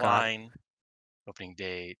Kelly Oh God. Klein. Opening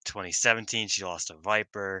day 2017 she lost to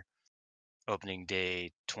Viper. Opening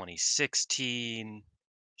day 2016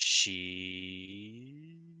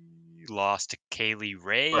 she lost to Kaylee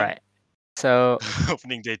Ray. Right. So,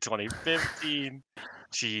 Opening day 2015,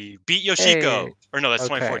 she beat Yoshiko. hey, Or no, that's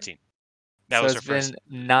okay. 2014. That So was her it's first.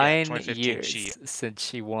 been Yeah, 9 2015. years since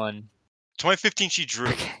she won. 2015 she drew.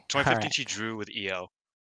 Okay. All 2015 right. she drew with EO.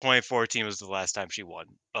 2014 was the last time she won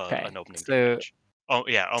Okay. an opening day So match. Oh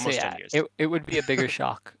yeah, so almost 10 yeah, years. it would be a bigger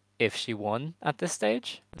shock if she won at this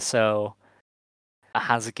stage. So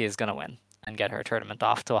Hazuki is gonna win and get her tournament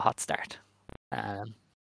off to a hot start. Um,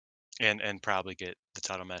 And probably get the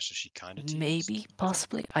title match that she kind of teased. maybe, I think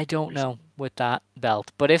possibly, I don't know recently. with that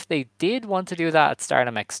belt. But if they did want to do that at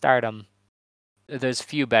Stardom X Stardom, there's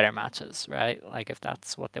few better matches, right? Like if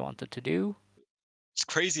that's what they wanted to do. It's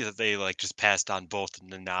crazy that they like just passed on both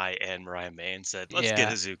Nanai and Mariah May and said, "Let's get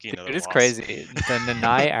Yeah, Hazuki dude, another it's loss." crazy. The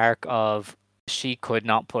Nanai arc of she could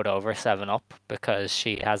not put over 7 Up because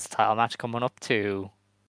she has a title match coming up to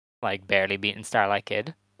like barely beating Starlight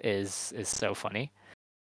Kid is so funny.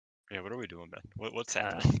 Yeah, what are we doing, man? What's Uh,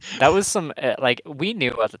 happening? that was some like we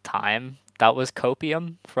knew at the time that was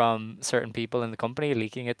copium from certain people in the company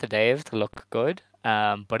leaking it to Dave to look good.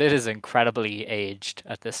 But it is incredibly aged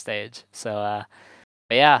at this stage. So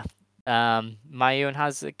but yeah, Mayu and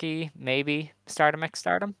Hazuki maybe Stardom X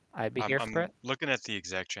Stardom. I'd be here for I'm it. looking at the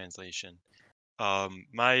exact translation.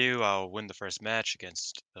 Mayu, I'll win the first match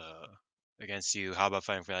against you. How about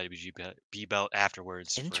fighting for the IWGP belt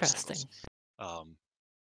afterwards for singles? Interesting. Um,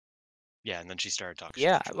 yeah, and then she started talking shit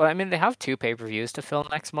Yeah, to well, Giulia. I mean, they have 2 pay-per-views to film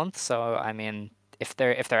next month, so I mean, if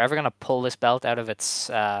they're ever gonna pull this belt out of its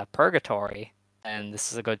purgatory, then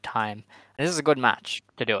this is a good time. And this is a good match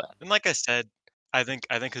to do it. And like I said, I think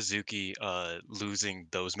Hazuki losing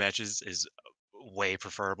those matches is way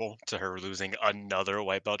preferable to her losing another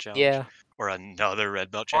white belt challenge Yeah, or another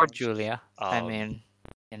red belt or challenge. Giulia. I Um, mean,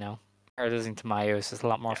 you know, her losing to Mayu is just a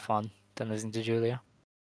lot more yeah. fun than losing to Giulia.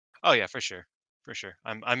 Oh yeah, for sure, for sure.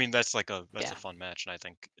 I mean that's like that's a Yeah. fun match, and I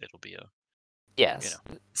think it'll be You know,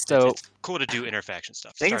 Yes. it's So it's cool to do interfaction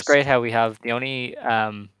stuff. I think it's Stars great stuff. how we have the only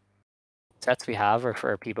sets we have are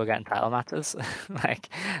for people getting title matches. Like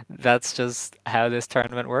that's just how this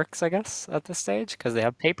tournament works, I guess, at this stage, because they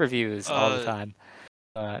have pay-per-views all the Uh, time.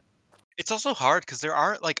 But it's also hard because there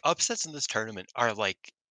aren't like upsets in this tournament are like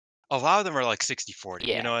a lot of them are like 60-40. You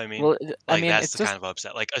yeah, know what I mean? well, I Like mean, that's it's the just kind of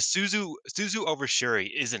upset. Like a Suzu over Shuri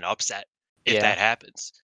is an upset if yeah, that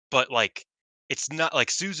happens. But like it's not like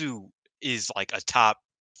Suzu is like a top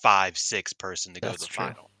 5, 6 person to go to that's the true.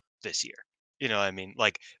 final this year. You know what I mean?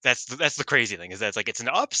 Like that's the crazy thing is that it's like it's an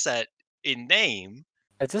upset in name,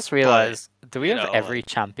 I just but realized, do we you have know, every like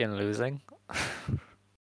champion losing?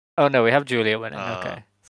 Oh no, we have Giulia winning. uh Okay.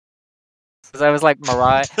 Because I was like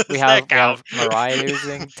Mariah, we does that have we count? have Mariah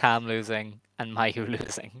losing, Tam losing, and Mayu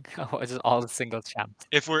losing. Oh, just all the singles champs.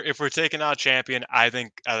 If we're taking out champion, I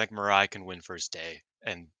think Mariah can win first day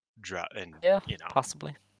and draw and Yeah, you know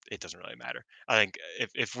possibly. it doesn't really matter. I think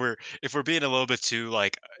if we're being a little bit too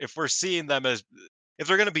like if we're seeing them as if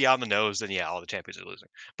they're gonna be on the nose, then yeah, all the champions are losing.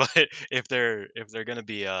 But if they're gonna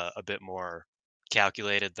be a bit more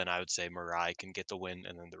calculated, then I would say Mariah can get the win,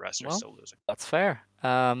 and then the rest are Well, still losing. that's fair.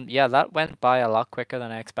 Yeah, that went by a lot quicker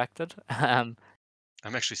than I expected.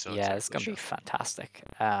 I'm actually so Yeah, excited it's for the gonna be show. fantastic.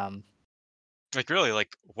 Like really,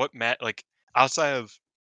 like what Matt like outside of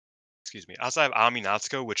excuse me, outside of Ami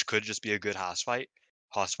Natsuko, which could just be a good hoss fight,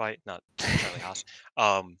 not Charlie Haas,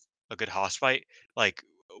 a good hoss fight. Like,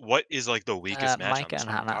 what is like the weakest match on Micah this and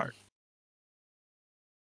whole Hanan card?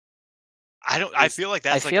 I don't. I is. feel like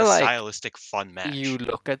I that's like a feel like stylistic fun you match.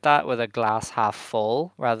 look at that with a glass half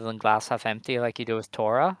full rather than glass half empty, like you do with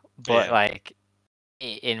Torah. But Yeah, like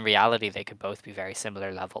in reality, they could both be very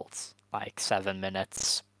similar levels, like 7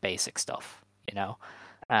 minutes, basic stuff. You know.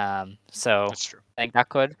 So that's true. I think that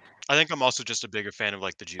could. I think I'm also just a bigger fan of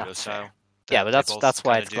like the judo That's fair. style Yeah, that but they that's both that's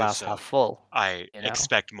why kind of it's do. glass half So full. I You know.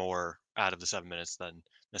 expect more out of the 7 minutes than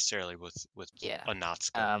necessarily with Yeah. a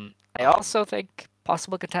Natsuko. I also think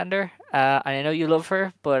possible contender. I know you love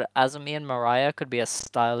her, but Azumi and Mariah could be a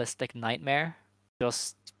stylistic nightmare,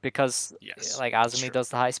 just because Yes, like that's Azumi true. does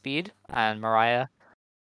the high speed and Mariah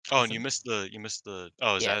Oh, and you doesn't. missed the.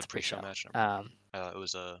 Oh, is Yeah, that it's a pre-show pre-show. match? Never mind. It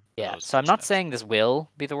was a. I thought Yeah. it was a So I'm post not match. saying this will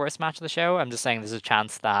be the worst match of the show. I'm just saying there's a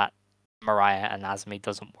chance that Mariah and Azumi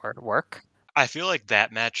doesn't work. I feel like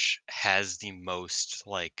that match has the most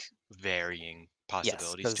like varying Yes,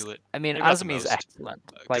 possibilities because to it. I mean Maybe not the Azumi's most, excellent.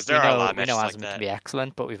 because Like there are a lot of we know matches like Azumi can that. be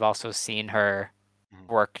excellent, but we've also seen her Mhm.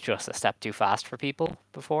 work just a step too fast for people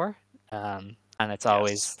before. And it's Yes,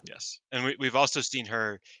 always yes, and we've also seen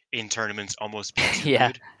her in tournaments almost be too yeah,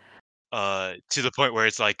 good, to the point where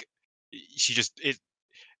it's like she just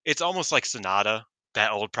it's almost like Sonata.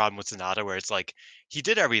 That old problem with Sonata, where it's like he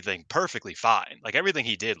did everything perfectly fine, like everything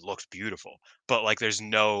he did looked beautiful, but like there's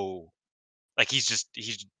no like he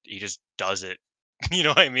just does it. You know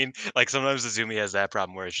what I mean? Like sometimes Azumi has that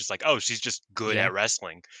problem where it's just like, oh, she's just good yeah, at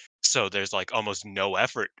wrestling. So there's like almost no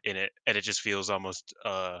effort in it, and it just feels almost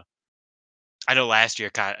I know last year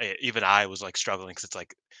kind of, even I was like struggling because it's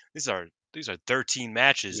like these are these are 13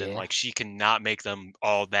 matches and yeah, like she cannot make them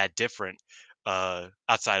all that different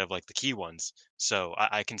outside of like the key ones. So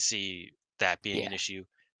I can see that being an yeah, issue.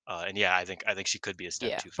 And yeah, I think she could be a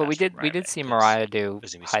step yeah. too But fast for we Mariah did May see because Mariah do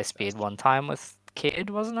Azumi's high so speed fast. one time with Cade,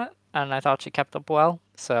 wasn't it? And I thought she kept up well.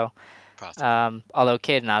 So Possibly. although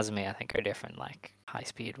Cade and Azumi I think are different, like high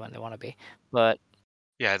speed when they want to be. But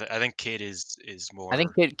Yeah, I think Kid is I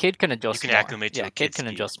think more. Cade can You adjust can more. acclimate to Yeah, a Cade Kid can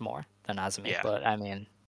speed. adjust more than Azumi. Yeah, But I mean,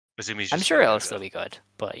 Azumi's I'm just sure so it'll darn still good. be good,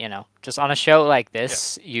 but just on a show like Yeah.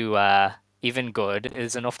 this, you even good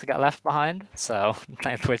is enough to get left behind. So,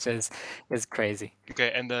 like, which is crazy.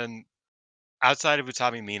 Okay, and then outside of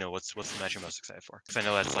Utami Mina, what's the match you're most excited for? Because I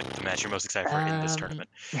know that's like the match you're most excited for in this Um, tournament.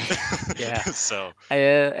 yeah, So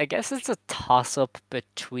I guess it's a toss up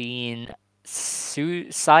between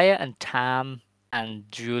Saya and Tam and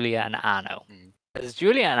Julia and Ano. mm, Because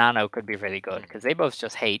Julia and Ano could be really good mm. because they both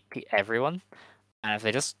just hate everyone, and if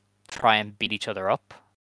they just try and beat each other up,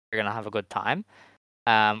 they're gonna have a good time.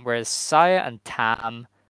 Whereas Saya and Tam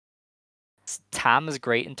is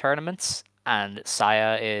great in tournaments, and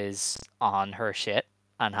Saya is on her shit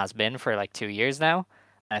and has been for like 2 years now.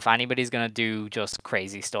 And if anybody's gonna do just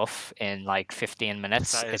crazy stuff in like 15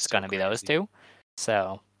 minutes, Saya is it's so gonna be those crazy. two.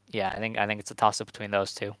 So yeah, I think it's a toss up between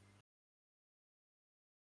those two.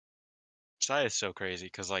 Saya is so crazy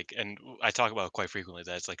because like, and I talk about it quite frequently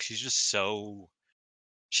that it's like she's so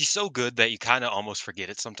good that you kind of almost forget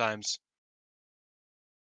it sometimes.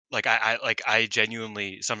 Like I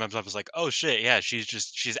genuinely sometimes I was like, oh shit, yeah, she's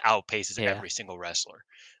outpaces Yeah, every single wrestler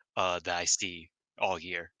that I see all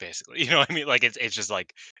year, basically. You know what I mean? Like it's just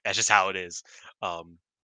like that's just how it is.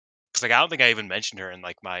 'Cause like I don't think I even mentioned her in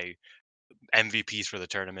like my MVPs for the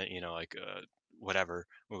tournament. Like whatever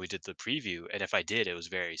when we did the preview, and if I did, it was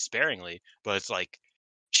very sparingly. But it's like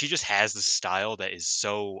she just has this style that is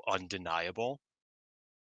so undeniable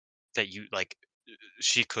that you like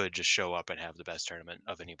she could just show up and have the best tournament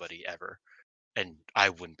of anybody ever, and I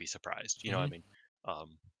wouldn't be surprised. You know what I Mhm.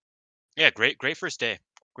 mean? Yeah, great first day.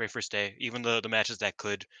 Great first day. Even the matches that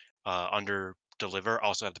could under deliver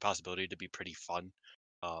also have the possibility to be pretty fun.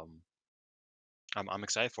 Um, I'm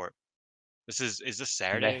excited for it. Is this Sunday.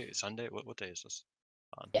 Saturday, Sunday? What day is this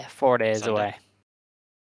on? Yeah, 4 days Sunday? away.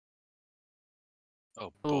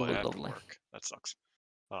 Oh boy, I Ooh, have to lovely. work. That sucks.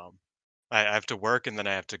 Um, I have to work and then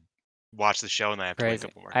I have to watch the show and then I have to wake Crazy.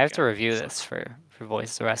 up and work I have to again. That review this sucks. for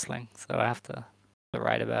Voices of Wrestling, so I have to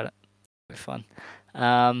write about it. It'll be fun.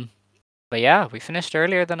 Um, but yeah, we finished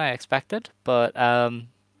earlier than I expected, but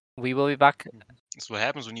we will be back. That's what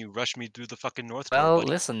happens when you rush me through the fucking North Tour, Well, buddy.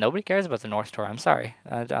 listen, nobody cares about the North Tour. I'm sorry.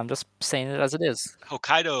 I'm just saying it as it is.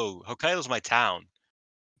 Hokkaido's my town.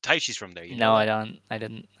 Taichi's from there. You know No, I that? don't. I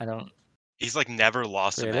didn't. I don't He's like never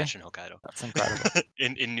lost a really. match in Hokkaido. That's incredible.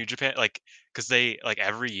 In New Japan, like because they like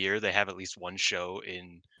every year they have at least one show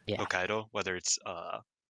in Yeah, Hokkaido, whether it's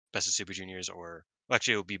Best of Super Juniors or well,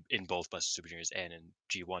 actually it'll be in both Best of Super Juniors and in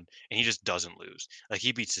G1, and he just doesn't lose. Like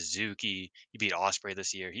he beat Suzuki, he beat Osprey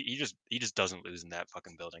this year. He just doesn't lose in that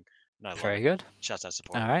fucking building, and I love very it. good. Shouts out All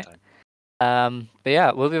support one right. time. But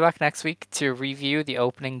yeah, we'll be back next week to review the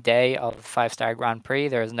opening day of the 5 Star Grand Prix.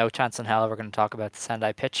 There is no chance in hell we're going to talk about the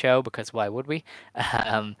Sendai Pit Show because why would we?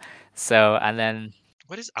 Um, and then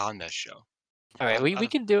What is on that show? all right, we Out of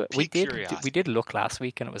can do it. peak We did curiosity. look last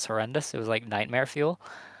week and it was horrendous. It was like nightmare fuel.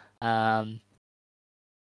 Um,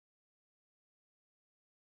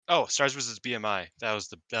 Oh, Stars versus BMI. That was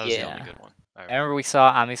the only yeah, good one I I remember remember. we saw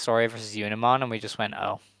Ami Sourei versus Unimon and we just went,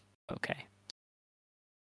 oh, okay,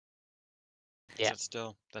 Is yeah.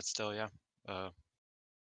 that's still yeah. Uh,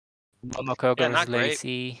 Momokogo yeah, versus not Lady great.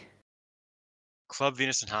 C. Club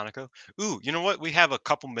Venus and Hanako. Ooh, you know what? We have a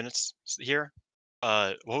couple minutes here.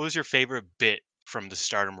 What was your favorite bit from the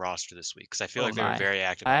Stardom roster this week? Because I feel Oh like they were my, very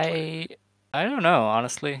active on Twitter. I I don't know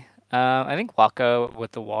honestly. I think Waka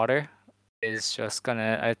with the water is just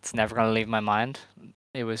gonna. It's never gonna leave my mind.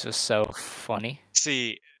 It was just so funny.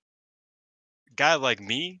 See, guy like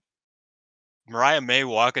me, Mariah May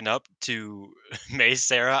walking up to May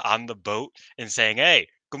Sarah on the boat and saying, "Hey,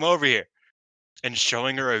 come over here," and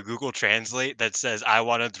showing her a Google Translate that says, "I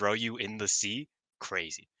want to throw you in the sea."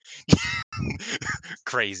 Crazy.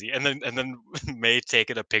 Crazy. And then May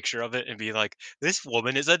taking a picture of it and being like, "This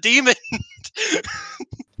woman is a demon."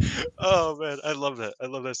 Oh man, I love that. I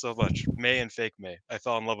love that so much. May and fake May. I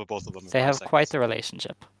fell in love with both of them in They five have quite seconds. the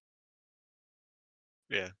relationship.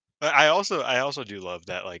 Yeah. I also do love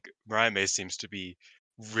that like Mariah May seems to be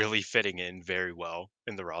really fitting in very well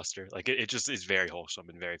in the roster. Like it just is very wholesome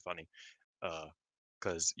and very funny.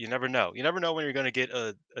 Because you never know. You never know when you're gonna get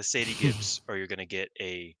a Sadie Gibbs or you're gonna get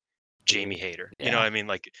a Jamie Agreed. Hayter. You know what Yeah, I mean?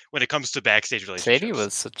 Like when it comes to backstage Sadie relationships,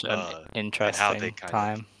 was such an and how they interesting kind of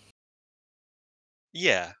time.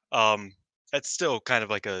 yeah. That's still kind of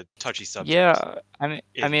like a touchy subject Yeah, I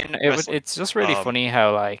in mean, wrestling. it's just really Um, funny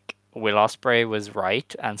how like Will Ospreay was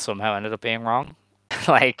right and somehow ended up being wrong.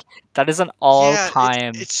 Like that is an yeah, it's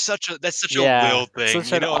all-time. it's such a that's such a Yeah, will it's thing.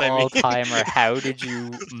 such You an know what I mean? all-timer. How did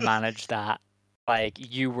you manage that? Like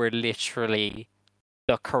you were literally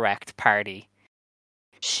the correct party.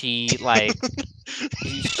 She like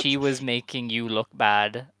she was making you look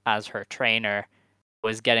bad as her trainer,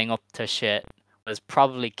 was getting up to shit, was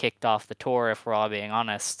probably kicked off the tour if we're all being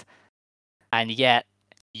honest, and yet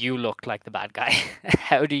you looked like the bad guy.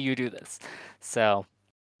 How do you do this? So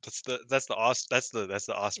that's the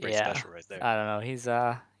Osprey yeah, special right there. I don't know. He's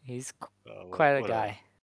What quite a what a guy.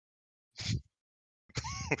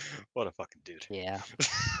 what a fucking dude. Yeah.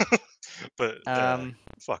 But Um.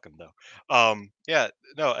 fuck him though. Yeah,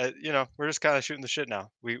 no, we're just kind of shooting the shit now.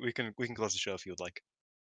 We can close the show if you would like.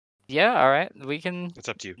 Yeah. All right. We can. It's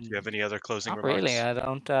up to you. Do you have any other closing Not really. remarks? I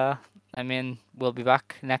don't. I mean, we'll be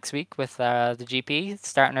back next week with the GP,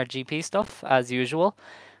 starting our GP stuff as usual.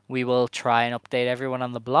 We will try and update everyone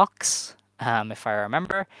on the blocks. If I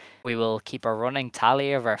remember, we will keep a running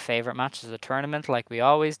tally of our favorite matches of the tournament, like we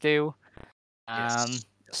always do. Yes.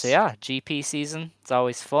 So Yes. yeah, GP season. It's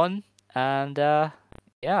always fun, and yeah,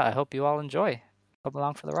 I hope you all enjoy. Come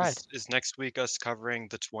along for the ride. Is next week us covering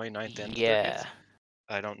the 29th and the Yeah. 30th?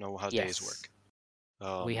 I don't know how days Yes.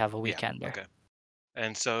 work. We have a Yeah, weekender. okay.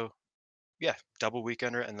 And so yeah, double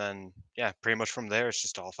weekender and then yeah, pretty much from there it's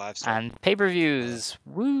just all 5 star And uh pay-per-views.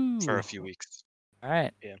 for Woo! a few weeks. All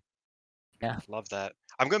right. Yeah. Yeah. Love that.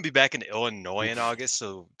 I'm gonna be back in Illinois in Oof. August,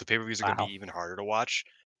 so the pay-per-views are gonna Wow. be even harder to watch.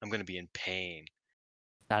 I'm gonna be in pain,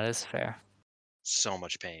 That is fair. so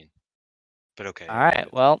much pain. But okay, All I'll do right.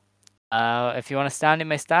 it. Well, if you want to stand, you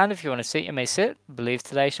may stand. If you want to sit, you may sit. Believe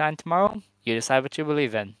today, shine tomorrow. You decide what you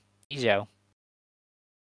believe in. Ejo.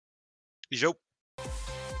 Yo.